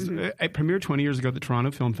Cheerleader was it premiered 20 years ago at the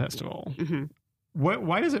Toronto Film Festival. Mm-hmm.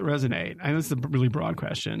 Why does it resonate? I know it's a really broad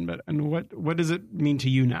question, but what does it mean to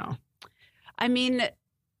you now? I mean,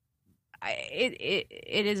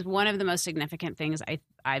 it is one of the most significant things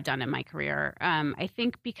I've done in my career. I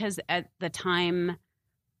think because at the time,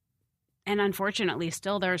 and unfortunately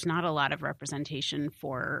still, there's not a lot of representation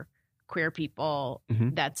for queer people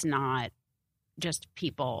that's not just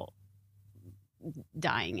people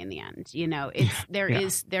dying in the end. You know,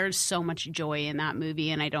 there's so much joy in that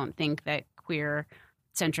movie, and I don't think that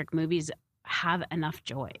queer-centric movies have enough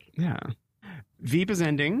joy. Yeah. Veep is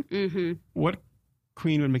ending. Mm-hmm. What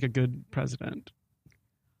queen would make a good president?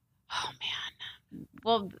 Oh, man.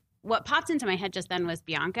 Well, what popped into my head just then was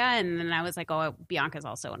Bianca, and then I was like, oh, Bianca's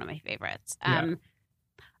also one of my favorites. I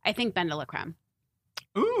think Ben de la Creme.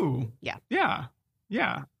 Ooh. Yeah. Yeah.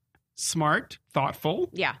 Yeah. Smart, thoughtful.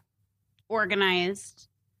 Yeah. Organized.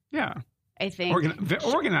 Yeah. I think.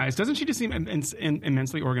 Organized. Doesn't she just seem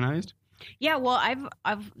immensely organized? Yeah. Well,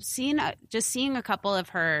 I've seen seeing a couple of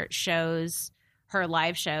her shows, her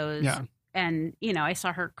live shows. Yeah. And, you know, I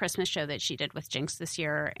saw her Christmas show that she did with Jinkx this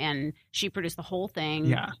year, and she produced the whole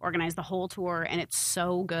thing, organized the whole tour, and it's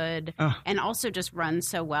so good, and also just runs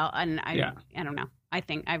so well. And I don't know. I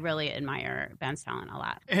think I really admire Ben's talent a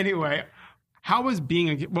lot. Anyway, what was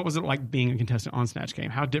it like being a contestant on Snatch Game?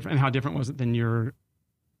 How different was it than your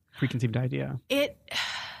preconceived idea?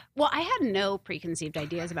 Well, I had no preconceived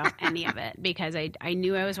ideas about any of it because I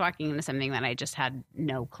knew I was walking into something that I just had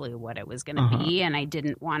no clue what it was going to be. And I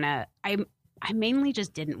didn't want to, I mainly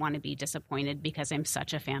just didn't want to be disappointed because I'm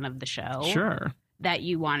such a fan of the show. Sure. That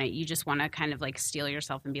you just want to kind of like steel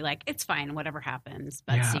yourself and be like, it's fine, whatever happens.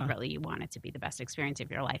 But secretly you want it to be the best experience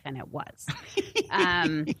of your life. And it was.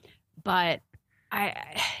 But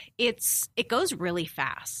it goes really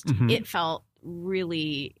fast. Mm-hmm.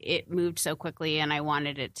 It moved so quickly, and I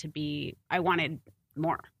wanted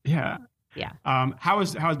more. Yeah. Yeah. How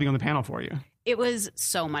was being on the panel for you? It was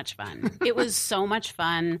so much fun. It was so much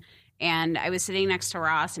fun. And I was sitting next to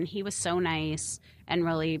Ross, and he was so nice and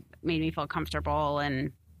really made me feel comfortable.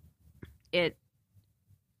 And I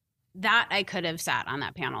could have sat on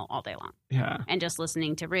that panel all day long. Yeah. And just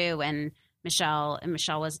listening to Ru and Michelle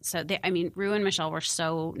was Ru and Michelle were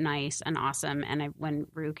so nice and awesome. And when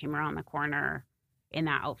Ru came around the corner in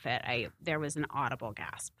that outfit, there was an audible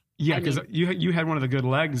gasp. Yeah, because you had one of the good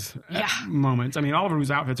legs moments. I mean, all of Ru's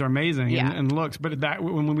outfits are amazing and looks, but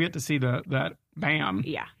when we get to see that bam.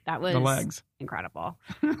 Yeah, that was the legs. incredible.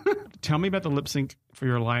 Tell me about the lip sync for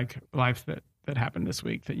your life that happened this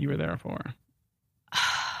week that you were there for.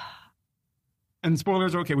 And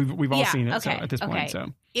spoilers are okay. We've all seen it at this point.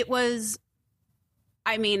 So it was.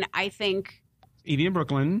 I mean, I think Evie in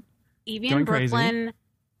Brooklyn. Crazy.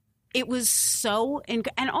 It was so, and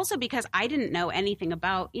also because I didn't know anything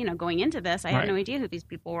about, going into this, I had no idea who these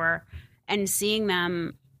people were, and seeing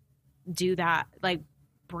them do that, like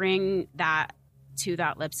bring that to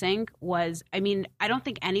that lip sync was, I mean, I don't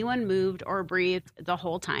think anyone moved or breathed the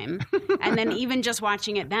whole time. And then even just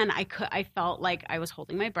watching it then, I felt like I was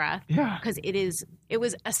holding my breath. Yeah. Because it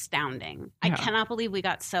was astounding. Yeah. I cannot believe we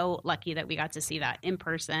got so lucky that we got to see that in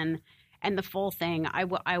person and the full thing. I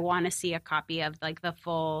want to see a copy of like the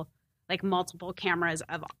full, like multiple cameras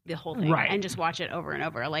of the whole thing and just watch it over and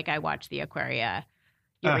over. Like I watched the Aquaria,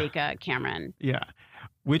 Eureka, Cameron. Yeah.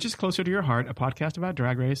 Which is closer to your heart, a podcast about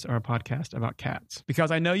Drag Race or a podcast about cats?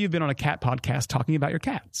 Because I know you've been on a cat podcast talking about your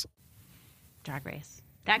cats. Drag Race.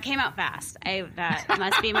 That came out fast. That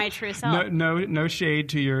must be my true self. No shade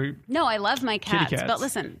to your No, I love my cats. But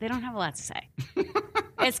listen, they don't have a lot to say.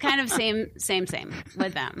 It's kind of same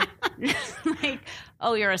with them. Like,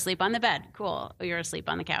 oh, you're asleep on the bed. Cool. Oh, you're asleep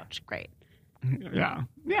on the couch. Great. Yeah.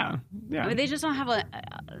 I mean, they just don't have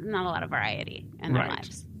not a lot lot of variety in their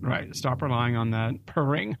lives. Right. Stop relying on that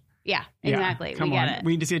purring. Yeah, exactly. Come on.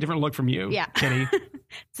 We need to see a different look from you, Kitty.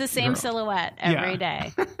 It's the same silhouette every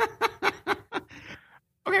day.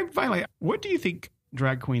 Okay, finally, what do you think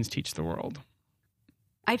drag queens teach the world?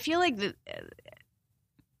 I feel like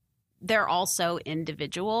they're all so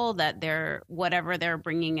individual that whatever they're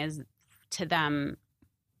bringing is to them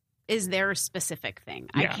is their specific thing.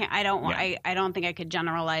 Yeah. I don't think I could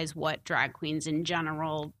generalize what drag queens in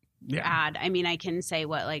general add. I mean, I can say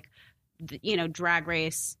what Drag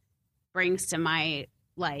Race brings to my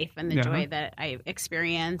life and the joy that I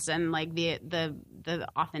experience and like the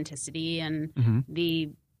authenticity and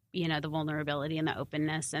the vulnerability and the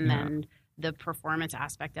openness and then the performance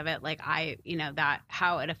aspect of it. Like that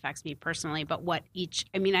how it affects me personally, but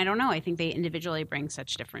I don't know. I think they individually bring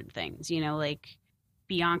such different things, like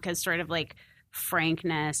Bianca's sort of like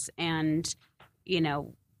frankness and,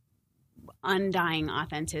 undying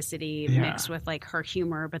authenticity mixed with like her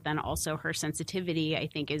humor, but then also her sensitivity, I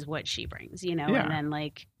think is what she brings, and then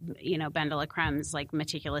like, Ben de la Crème's like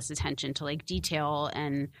meticulous attention to like detail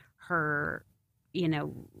and her,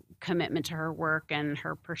 commitment to her work and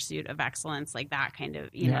her pursuit of excellence, like that kind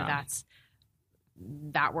of,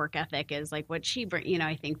 that work ethic is like what she brings,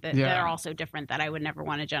 I think that they're also different that I would never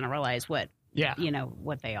want to generalize what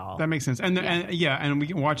they all. That makes sense. And we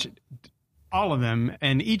can watch all of them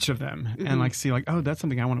and each of them and like see like, oh, that's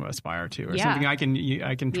something I want to aspire to or something I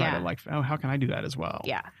can try to like, oh, how can I do that as well?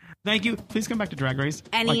 Yeah. Thank you. Please come back to Drag Race.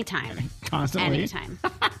 Anytime. Like, constantly. Anytime.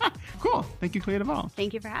 Cool. Thank you, Clea DuVall.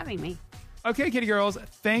 Thank you for having me. Okay, kitty girls,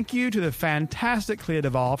 thank you to the fantastic Clea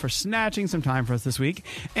DuVall for snatching some time for us this week,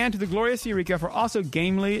 and to the glorious Eureka for also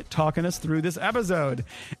gamely talking us through this episode.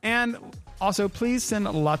 And also, please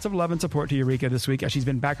send lots of love and support to Eureka this week as she's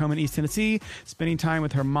been back home in East Tennessee, spending time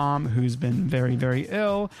with her mom, who's been very, very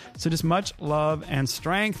ill. So just much love and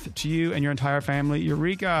strength to you and your entire family,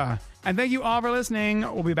 Eureka. And thank you all for listening.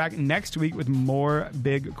 We'll be back next week with more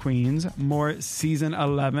big queens, more season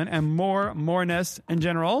 11, and moreness in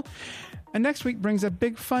general. And next week brings a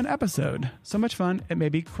big fun episode. So much fun, it may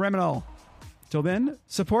be criminal. Till then,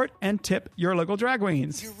 support and tip your local drag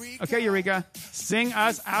queens. Okay, Eureka, sing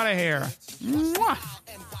us out of here. Mwah!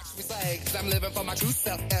 Cause I'm living for my true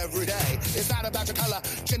self every day. It's not about your color,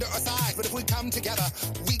 gender, or size, but if we come together,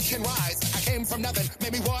 we can rise. I came from nothing,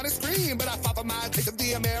 made me want to scream, but I fought for my taste of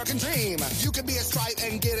the American dream. You can be a stripe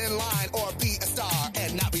and get in line, or be a star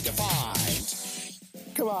and not be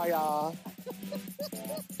defined. Come on, y'all.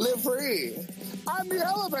 Live free. I'm the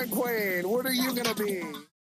Elephant Queen. What are you gonna be?